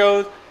of his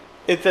shows.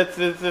 It's that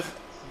there's this,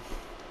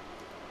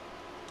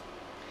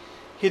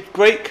 his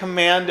great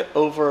command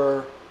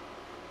over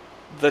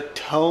the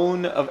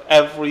tone of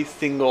every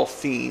single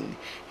scene.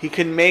 He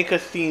can make a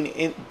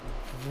scene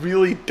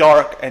really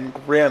dark and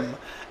grim,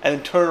 and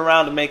then turn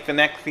around and make the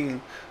next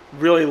scene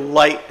really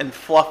light and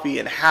fluffy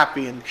and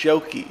happy and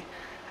jokey.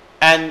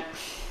 And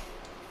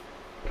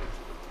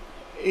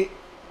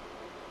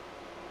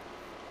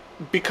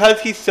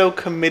because he's so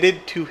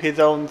committed to his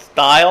own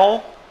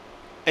style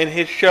in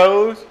his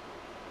shows,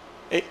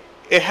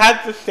 it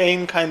has the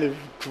same kind of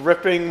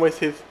dripping with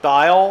his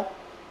style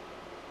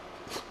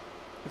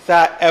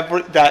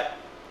that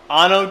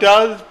Anno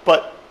does,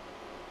 but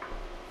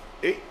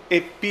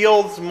it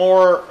feels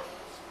more.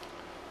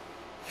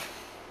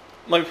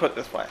 Let me put it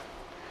this way: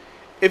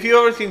 if you've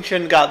ever seen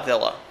Shin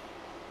Godzilla,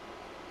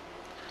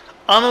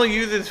 Anno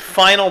uses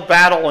Final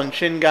Battle in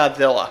Shin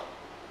Godzilla.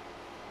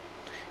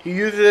 He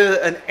uses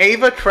an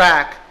Eva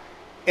track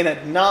in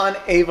a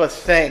non-Eva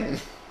thing.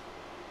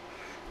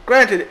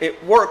 Granted,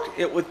 it worked.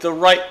 It was the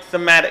right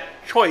thematic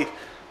choice,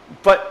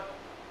 but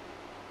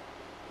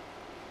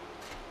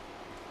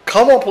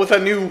come up with a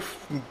new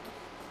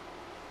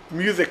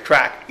music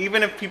track,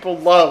 even if people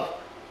love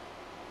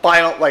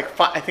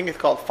I think it's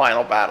called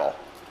Final Battle.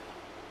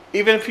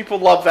 Even if people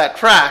love that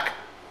track,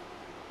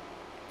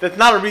 that's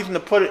not a reason to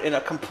put it in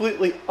a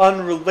completely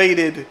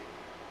unrelated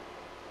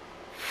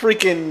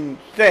freaking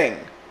thing.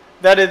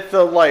 That is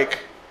the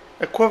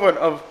equivalent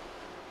of,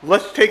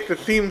 let's take the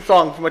theme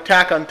song from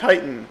Attack on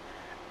Titan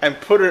and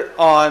put it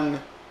on,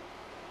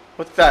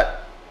 what's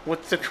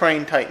the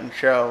Train Titan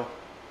show?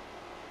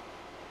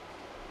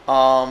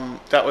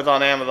 That was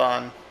on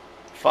Amazon.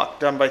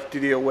 Done by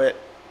Studio Wit.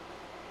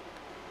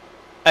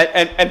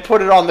 And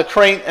put it on the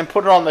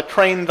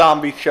train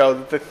zombie show.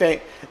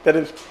 That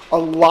is a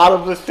lot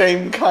of the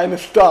same kind of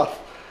stuff.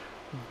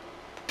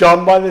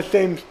 Done by the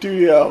same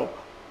studio.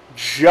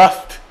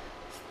 Just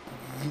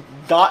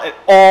not at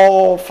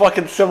all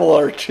fucking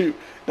similar to,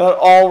 not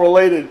all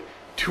related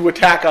to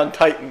Attack on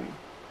Titan.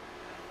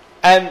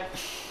 And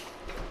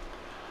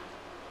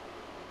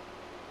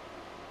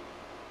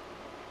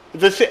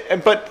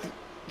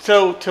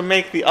so to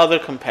make the other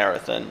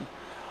comparison,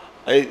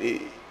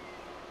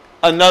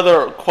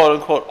 another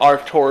quote-unquote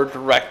auteur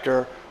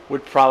director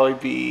would probably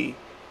be,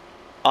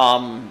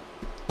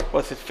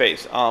 what's his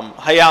face?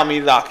 Hayao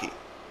Miyazaki.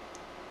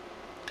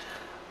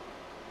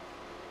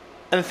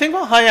 And the thing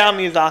about Hayao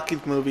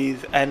Miyazaki's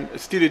movies and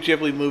Studio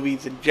Ghibli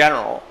movies in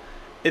general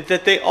is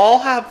that they all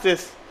have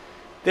this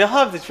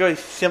very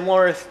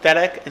similar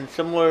aesthetic and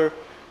similar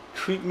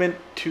treatment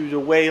to the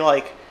way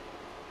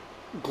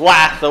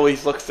glass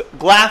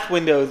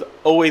windows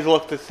always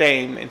look the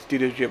same in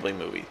Studio Ghibli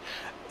movies.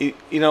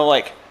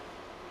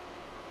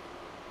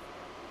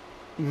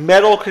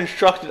 Metal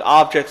constructed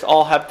objects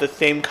all have the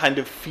same kind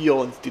of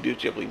feel in Studio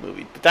Ghibli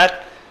movies. But that's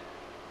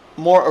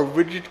more a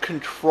rigid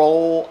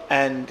control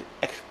and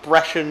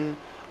expression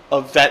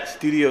of that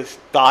studio's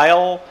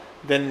style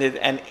than it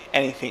is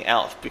anything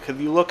else. Because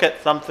you look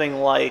at something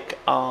like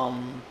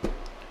you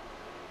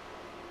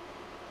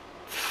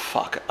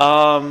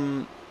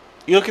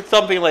look at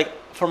something like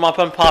From Up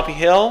on Poppy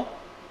Hill,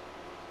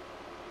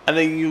 and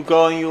then you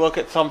go and you look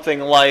at something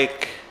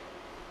like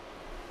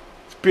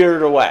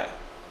Spirited Away.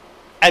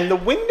 And the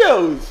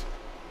windows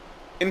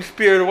in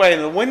Spirited Away,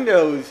 and the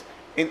windows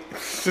in,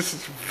 this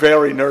is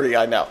very nerdy,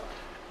 I know,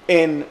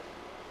 in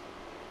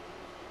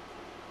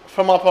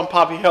From Up on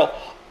Poppy Hill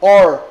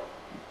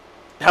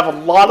have a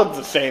lot of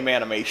the same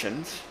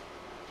animations,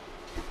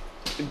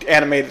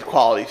 animated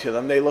quality to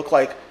them. They look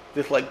like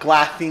this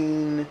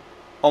glassine,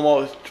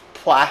 almost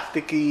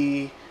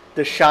plasticky.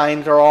 The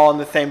shines are all in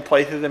the same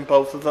places in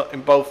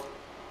both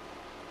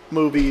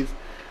movies.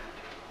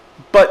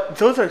 But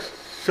those are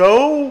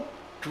so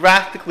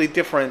drastically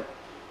different,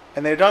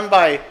 and they're done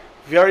by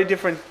very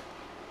different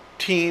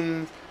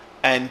teams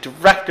and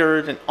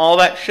directors and all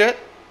that shit,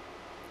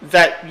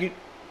 that you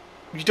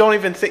don't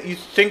even think, you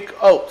think,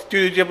 oh,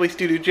 Studio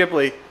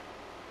Ghibli,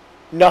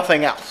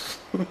 nothing else.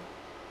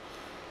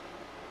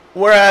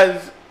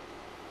 Whereas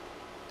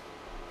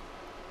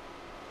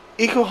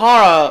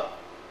Ikuhara,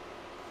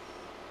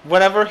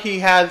 whenever he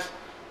has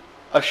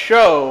a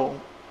show,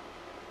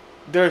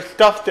 there's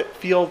stuff that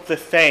feels the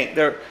same.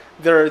 There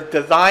are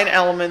design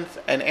elements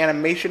and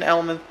animation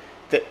elements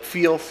that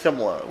feel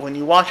similar. When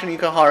you watch an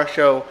Ikuhara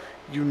show,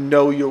 you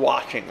know you're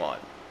watching one.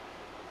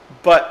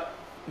 But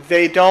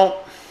they don't...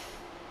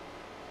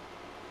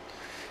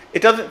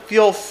 It doesn't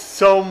feel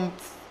so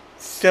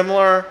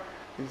similar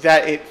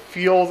that it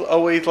feels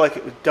always like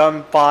it was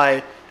done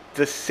by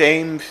the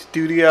same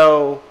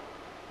studio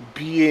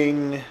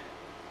being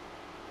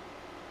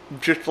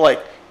just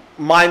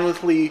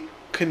mindlessly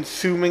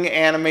consuming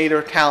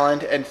animator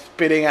talent and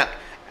spitting out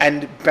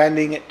and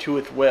bending it to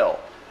its will.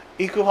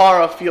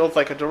 Ikuhara feels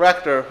like a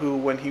director who,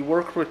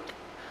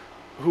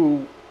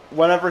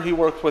 whenever he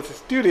works with a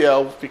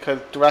studio, because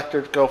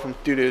directors go from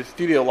studio to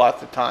studio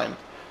lots of times,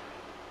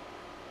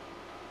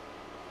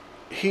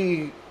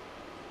 he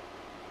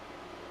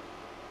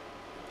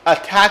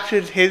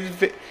attaches his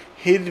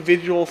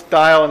visual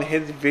style and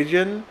his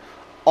vision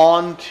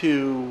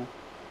onto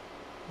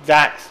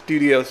that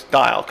studio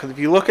style. Because if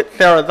you look at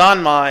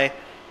Sarazanmai,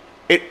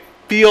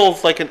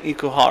 feels like an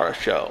Ikuhara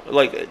show.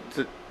 Like,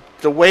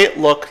 the way it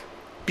looks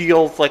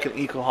feels like an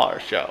Ikuhara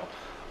show.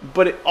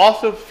 But it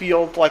also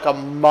feels like a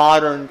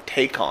modern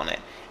take on it.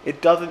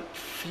 It doesn't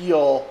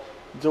feel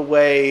the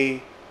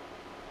way,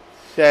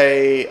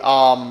 say,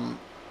 Yurikuma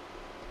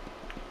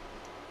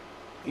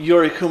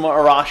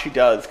Arashi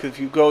does. Because if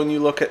you go and you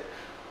look at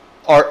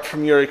art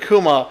from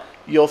Yurikuma,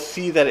 you'll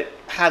see that it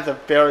has a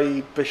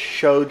very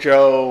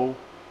Bishoujo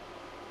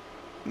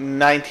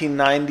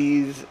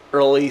 1990s,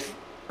 early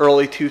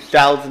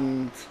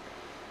 2000s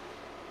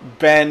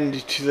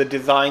bend to the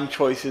design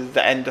choices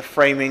and the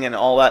framing and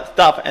all that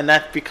stuff, and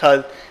that's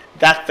because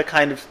that's the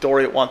kind of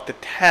story it wants to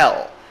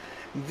tell.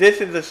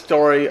 This is a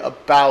story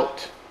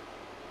about,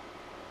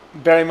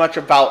 very much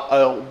about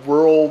a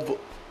world,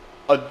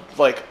 a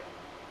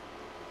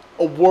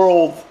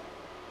world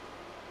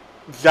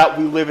that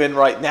we live in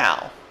right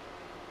now.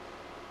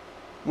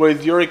 Whereas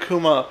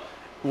Yurikuma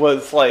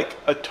was like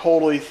a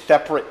totally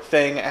separate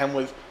thing and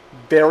was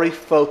very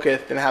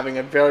focused and having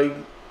a very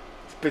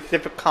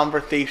specific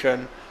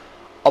conversation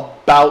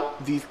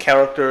about these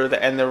characters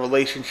and their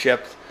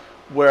relationships,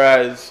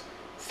 whereas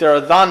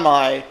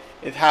Sarazanmai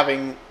is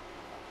having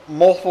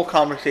multiple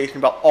conversations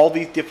about all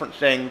these different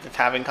things. It's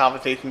having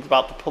conversations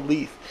about the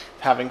police.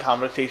 It's having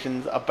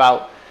conversations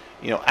about,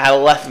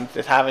 adolescence.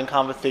 It's having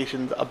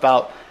conversations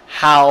about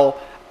how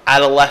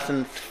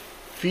adolescents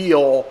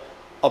feel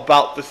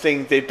about the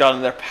things they've done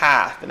in their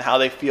past and how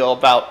they feel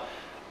about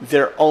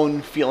their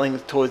own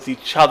feelings towards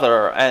each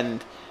other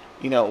and,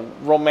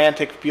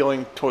 romantic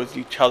feelings towards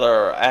each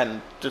other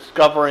and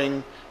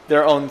discovering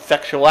their own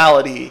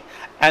sexuality.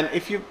 And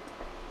if you've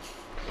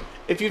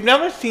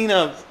never seen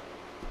a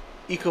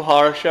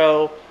Ikuhara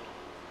show,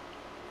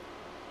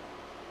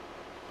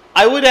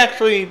 I would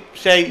actually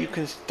say you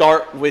can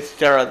start with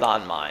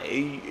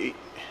Sarazanmai.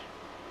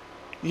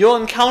 You'll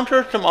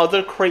encounter some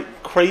other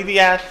crazy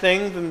ass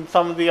things in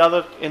the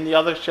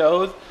other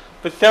shows,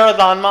 but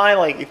Sarazanmai,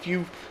 like if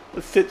you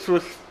sit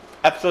through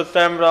episode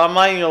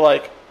Sarazanmai and you're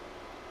like,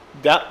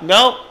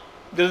 nope,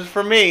 this is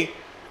for me,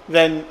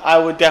 then I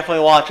would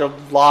definitely watch a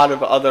lot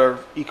of other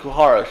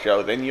Ikuhara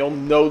shows, and you'll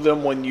know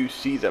them when you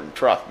see them,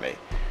 trust me.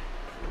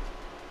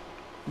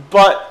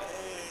 But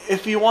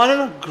if you wanted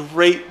a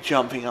great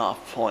jumping on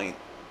point,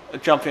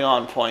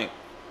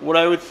 what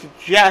I would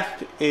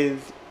suggest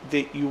is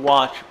that you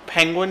watch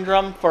Penguin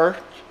Drum first,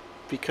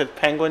 because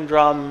Penguin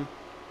Drum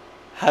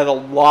has a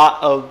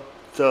lot of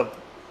the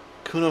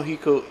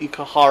Kunohiko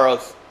Ikuhara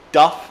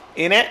stuff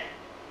in it.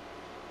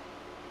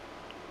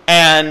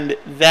 And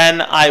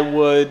then I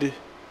would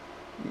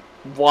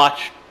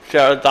watch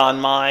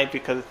Sarazanmai,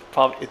 because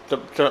it's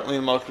certainly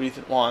the most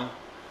recent one.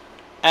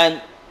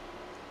 And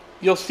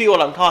you'll see what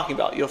I'm talking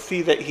about. You'll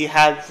see that he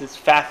has this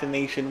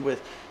fascination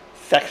with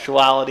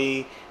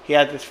sexuality. He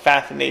has this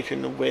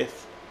fascination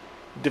with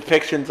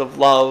depictions of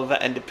love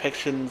and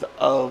depictions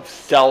of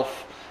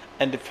self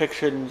and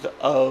depictions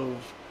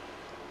of,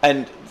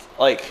 and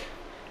like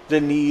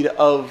the need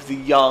of the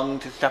young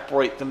to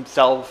separate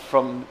themselves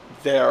from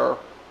their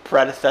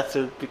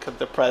predecessors because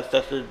the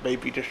predecessors may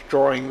be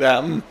destroying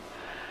them.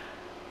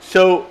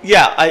 So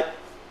yeah,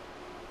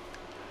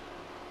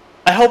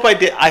 I hope I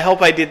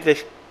did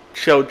this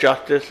show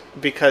justice,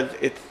 because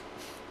it's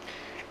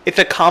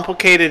a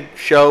complicated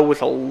show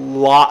with a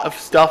lot of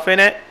stuff in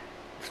it,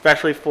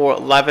 especially for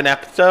 11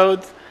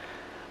 episodes.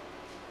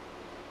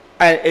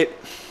 And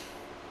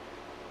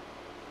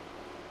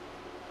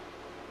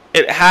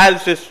it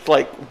has this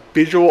like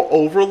visual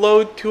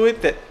overload to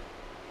it that,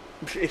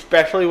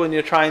 especially when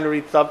you're trying to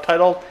read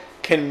subtitles,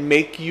 can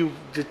make you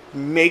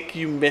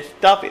miss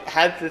stuff. It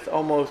has this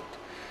almost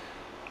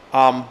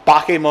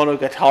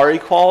Bakemonogatari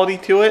quality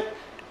to it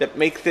that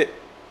makes it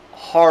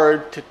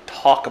hard to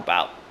talk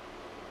about.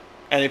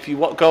 And if you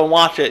go and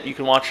watch it, you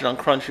can watch it on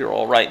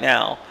Crunchyroll right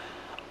now.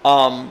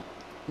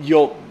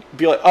 You'll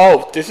be like,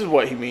 oh, this is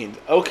what he means.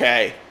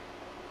 Okay.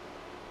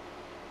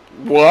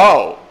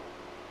 Whoa.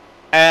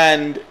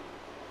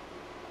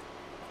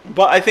 But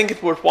I think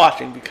it's worth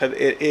watching, because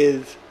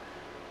it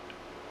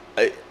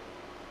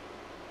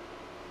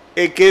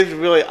gives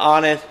really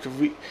honest,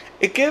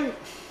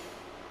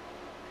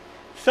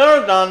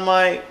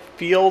 Sarazanmai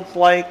feels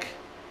like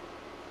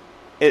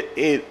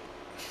it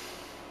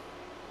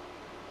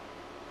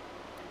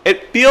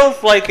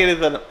feels like it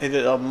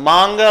is a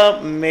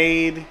manga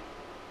made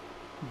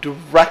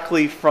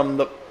directly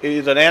from it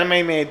is an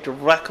anime made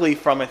directly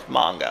from its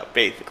manga,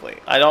 basically.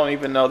 I don't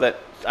even know that,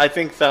 I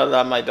think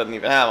Sarazanmai doesn't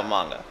even have a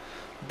manga.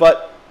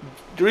 But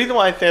the reason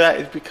why I say that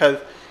is because,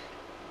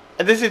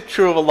 and this is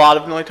true of a lot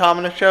of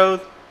Noitamina shows,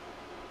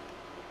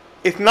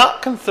 it's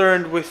not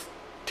concerned with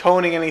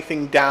toning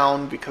anything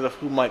down because of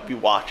who might be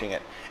watching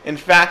it. In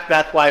fact,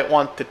 that's why it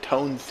wants to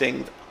tone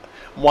things,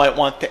 why it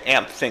wants to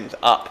amp things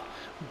up,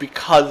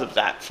 because of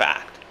that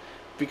fact.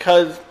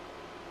 Because,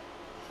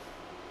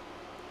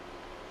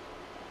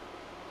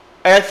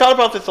 and I thought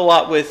about this a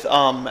lot with,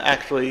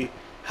 actually,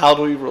 How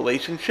Do We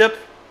Relationship?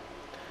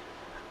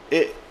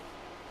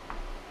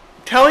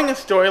 Telling a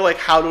story like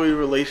How Do We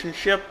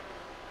Relationship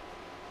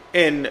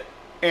in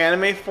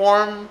anime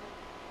form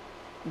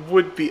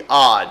would be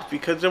odd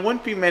because there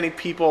wouldn't be many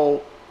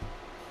people.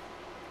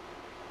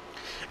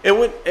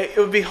 It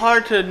would be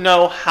hard to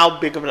know how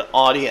big of an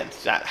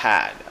audience that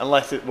had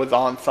unless it was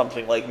on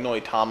something like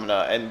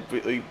Noitamina and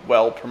really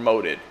well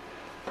promoted.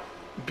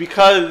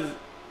 Because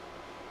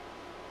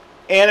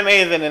anime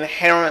is an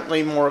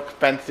inherently more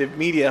expensive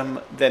medium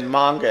than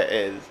manga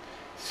is.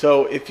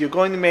 So if you're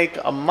going to make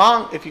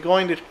if you're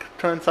going to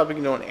turn something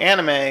into an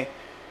anime,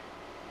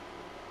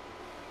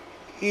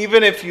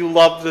 even if you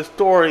love the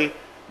story,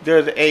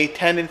 there's a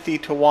tendency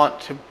to want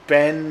to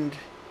bend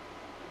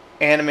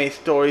anime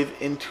stories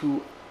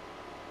into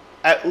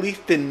at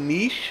least the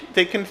niche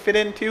they can fit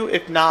into,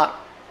 if not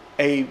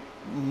a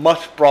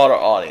much broader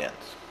audience.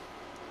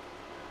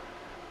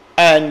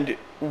 And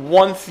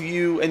once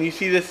you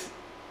see this,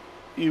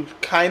 you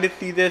kind of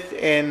see this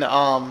in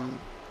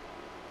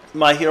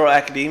My Hero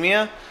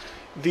Academia.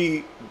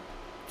 The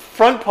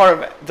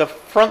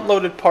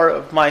front-loaded part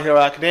of My Hero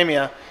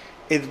Academia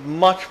is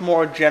much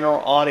more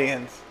general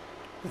audience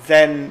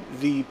than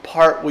the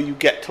part where you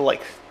get to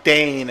like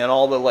Stain and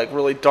all the like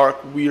really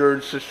dark,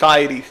 weird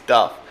society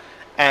stuff.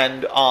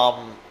 And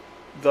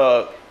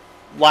the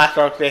last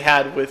arc they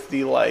had with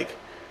the like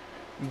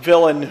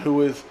villain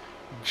who is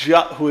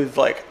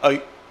like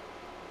a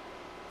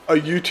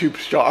YouTube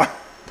star,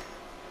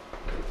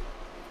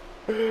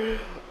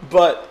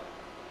 but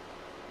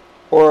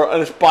or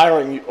an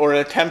aspiring or an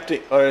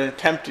attempted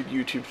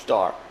YouTube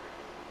star,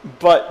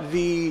 but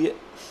the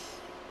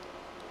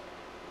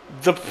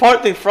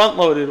part they front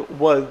loaded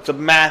was the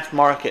mass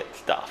market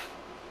stuff.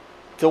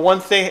 So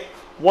once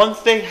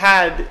they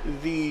had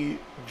the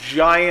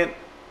giant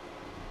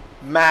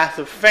mass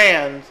of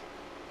fans,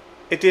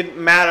 it didn't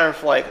matter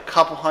if like a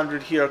couple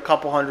hundred here, a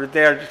couple hundred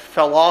there just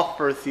fell off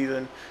for a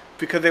season,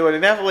 because they would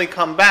inevitably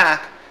come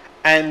back,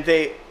 and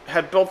they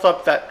had built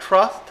up that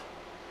trust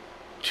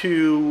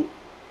to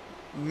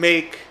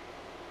make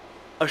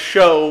a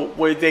show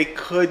where they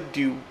could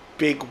do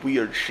big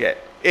weird shit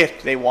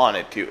if they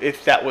wanted to,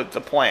 if that was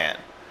the plan.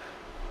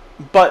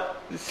 But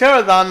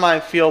Sarah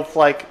Zanmai feels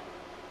like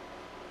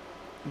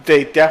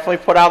they definitely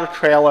put out a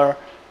trailer.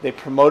 They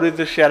promoted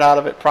the shit out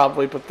of it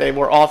probably, but they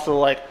were also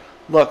like,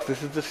 look,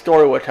 this is the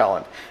story we're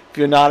telling. If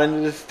you're not into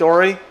this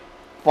story,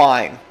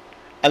 fine.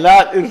 And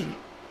that's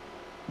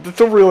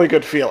a really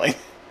good feeling.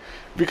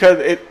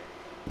 Because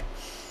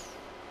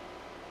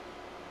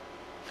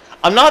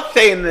I'm not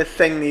saying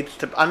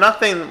I'm not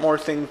saying that more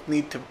things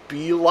need to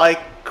be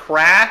like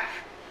Crash.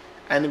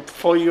 And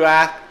before you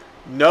ask,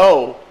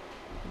 no,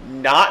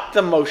 not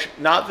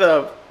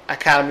the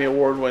Academy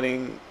Award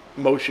winning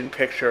motion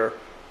picture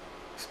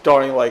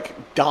starring like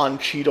Don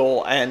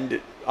Cheadle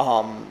and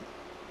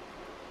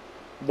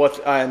what's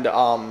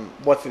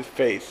his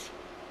face,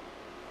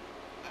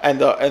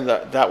 and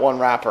that one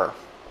rapper,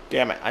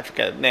 damn it, I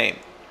forget his name,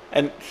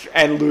 and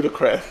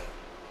Ludacris.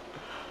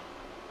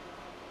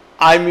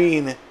 I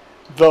mean,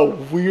 the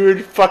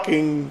weird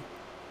fucking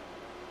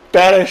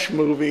fetish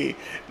movie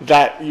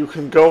that you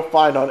can go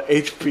find on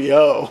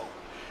HBO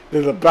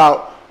is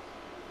about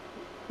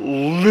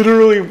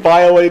literally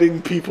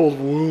violating people's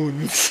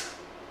wounds.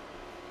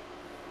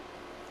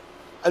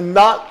 I'm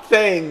not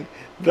saying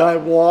that I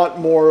want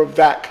more of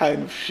that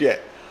kind of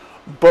shit.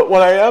 But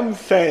what I am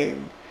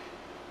saying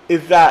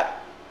is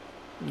that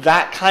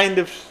kind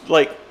of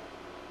like,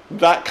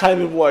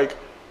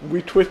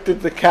 we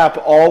twisted the cap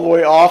all the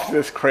way off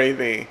this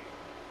crazy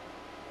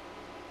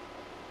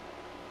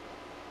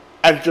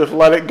and just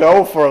let it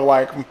go for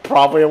like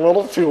probably a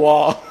little too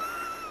long.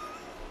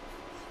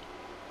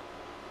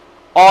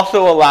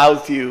 Also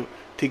allows you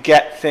to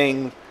get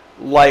things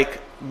like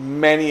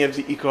many of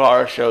the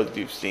Ikuhara shows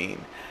you've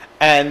seen.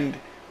 And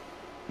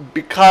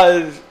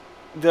because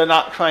they're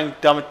not trying to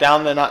dumb it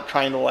down, they're not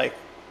trying to like...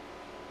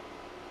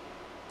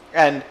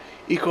 And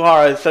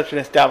Ikuhara is such an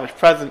established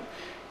presence,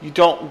 you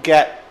don't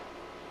get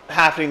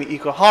happening to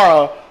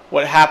Ikuhara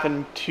what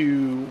happened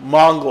to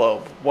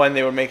Monglobe when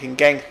they were making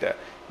Gangsta.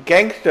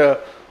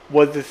 Gangsta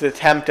was this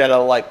attempt at a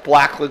like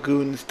Black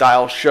Lagoon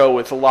style show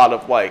with a lot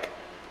of like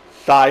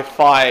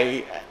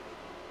sci-fi,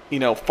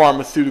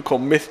 pharmaceutical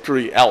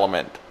mystery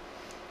element.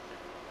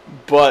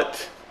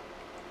 But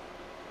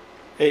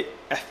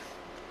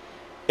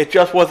it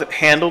just wasn't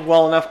handled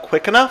well enough,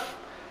 quick enough,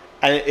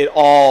 and it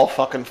all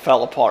fucking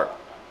fell apart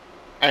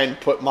and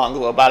put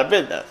Monglobe out of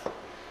business.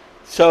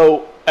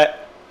 So,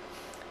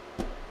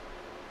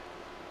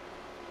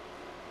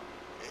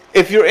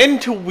 if you're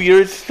into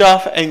weird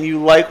stuff and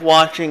you like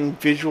watching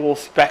visual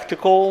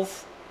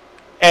spectacles,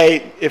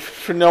 if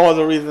for no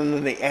other reason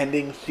than the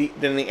ending,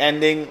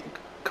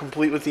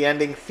 complete with the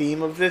ending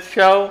theme of this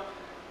show,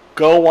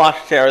 go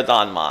watch Sarah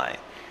Zanmai.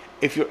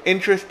 If you're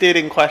interested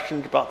in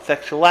questions about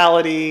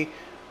sexuality,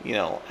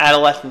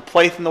 adolescent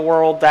place in the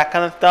world, that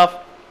kind of stuff,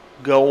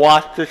 go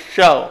watch this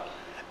show.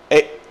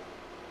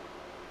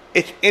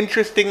 It's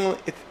interesting.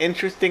 It's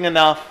interesting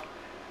enough,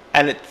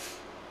 and it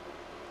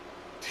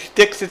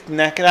sticks its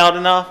neck out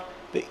enough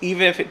that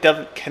even if it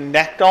doesn't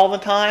connect all the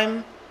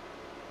time,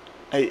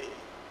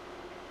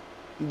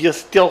 you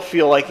still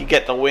feel like you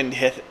get the wind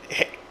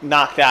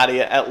knocked out of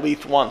you at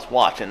least once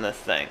watching this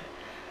thing.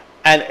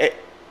 And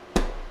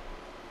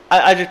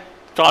I just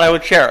thought I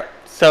would share it.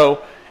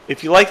 So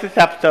if you like this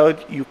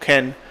episode, you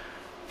can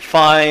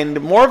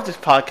find more of this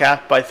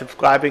podcast by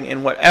subscribing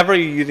in whatever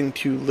you're using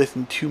to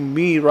listen to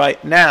me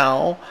right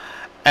now.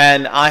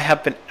 And I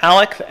have been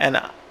Alex, and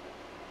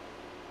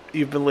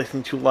you've been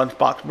listening to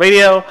Lunchbox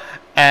Radio,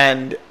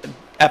 and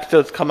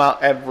episodes come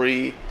out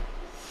every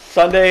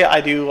Sunday. I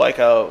do like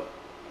a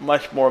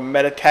much more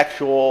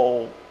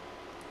metatextual,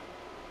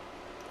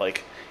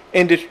 like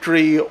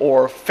industry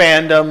or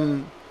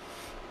fandom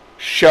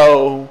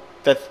show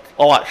that's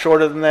a lot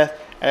shorter than this.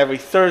 And every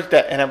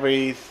Thursday and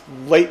every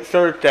late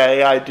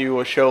Thursday, I do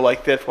a show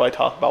like this where I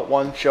talk about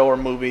one show or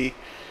movie.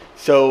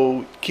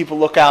 So keep a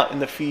lookout in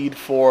the feed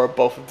for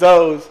both of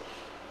those.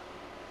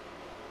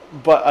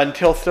 But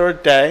until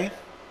Thursday,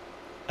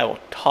 I will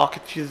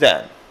talk to you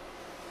then.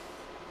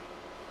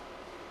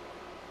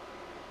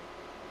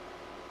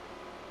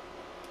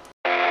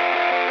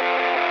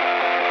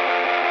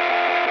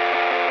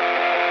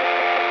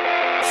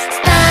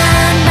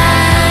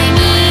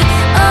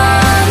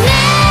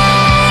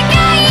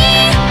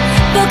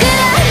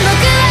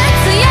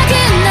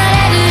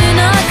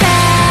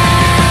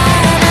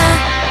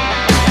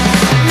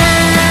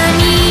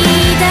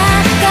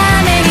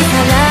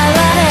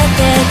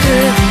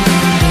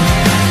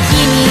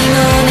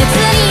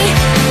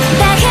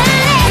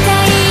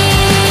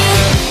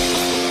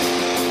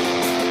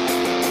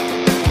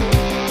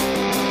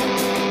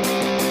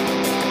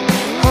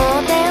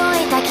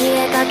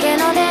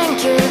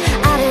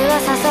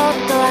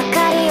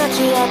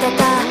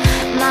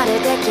まる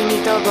で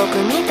君と僕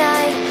み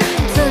たい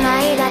繋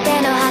いだ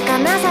手の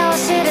儚さを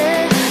知る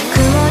曇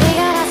り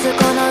ガラス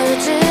この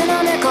宇宙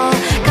の向こう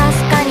か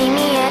すかに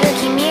見える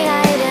君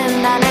がいる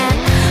んだね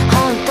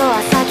本当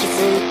は咲き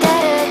ついて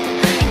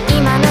る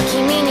今の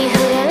君に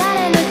触れら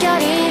れぬ距離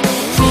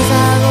膝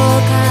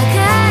を抱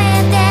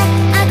えて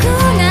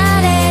憧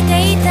れ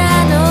ていた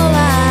のは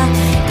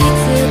い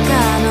つか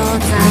の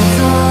残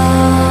像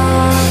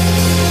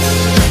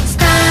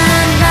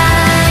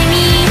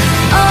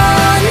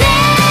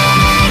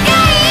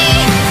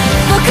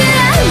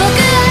僕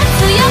は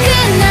強く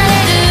なれ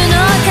るの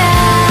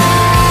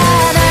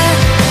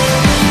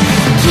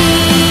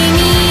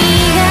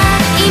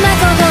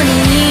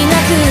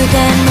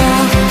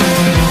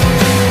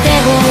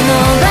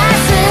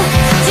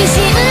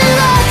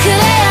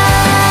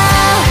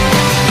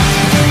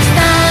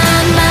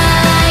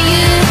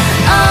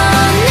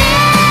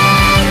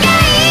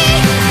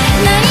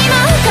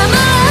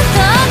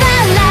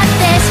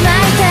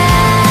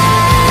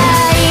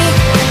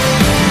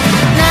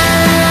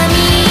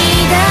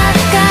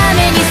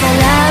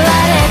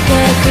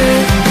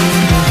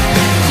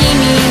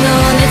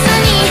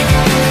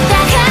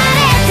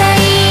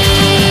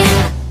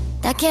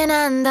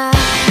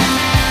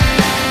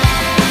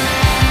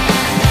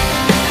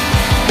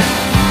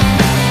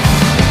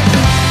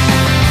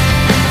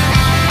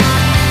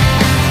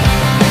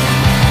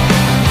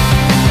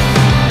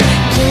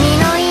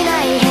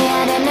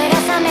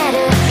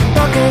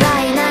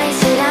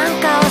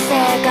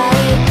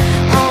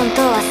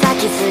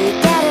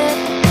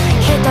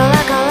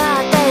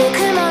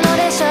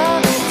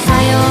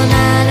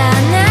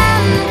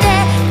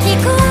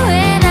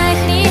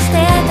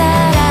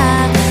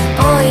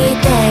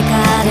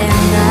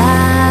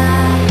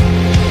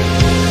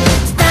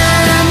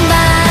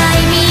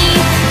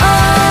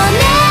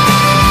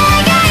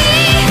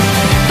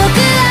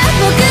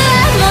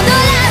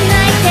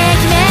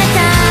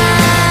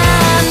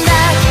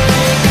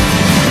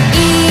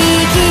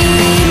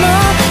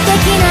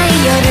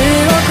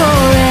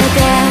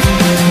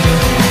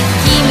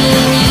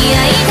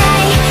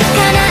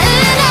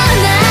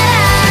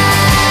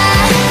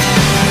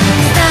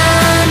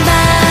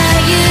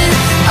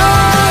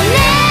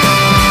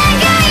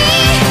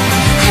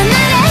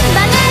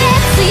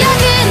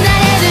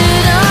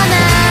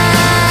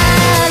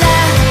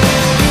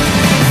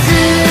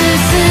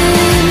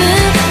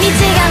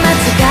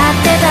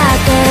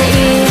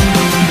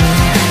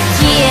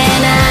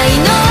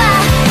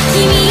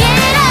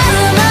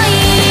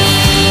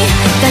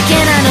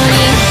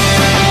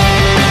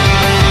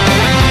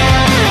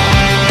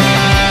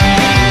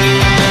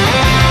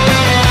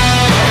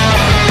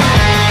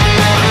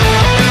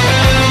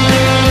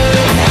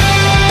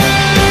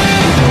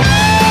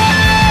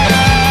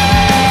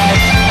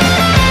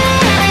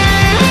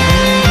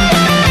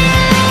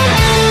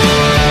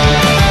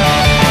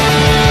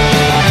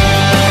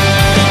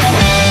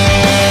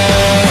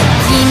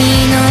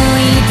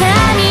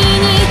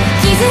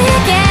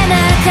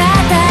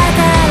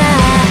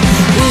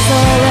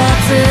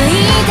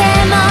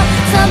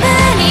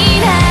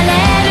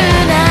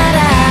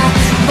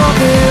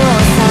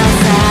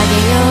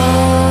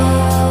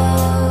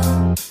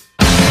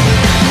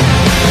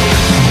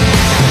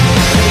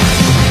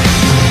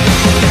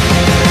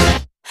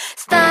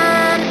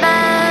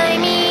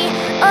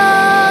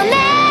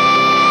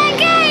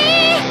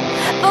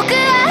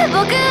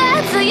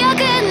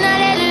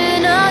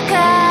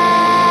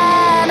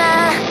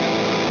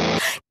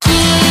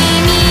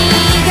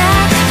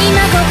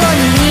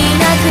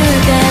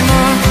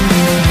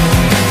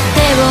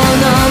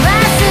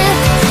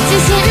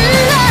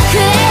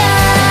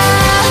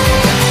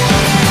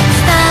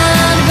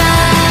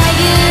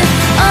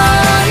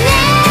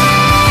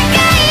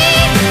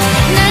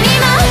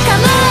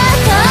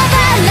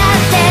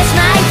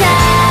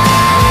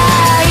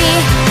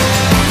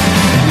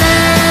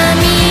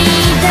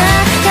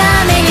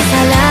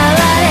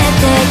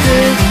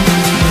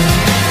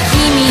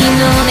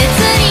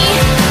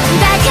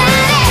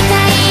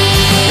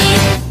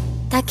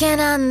け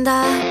なん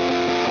だ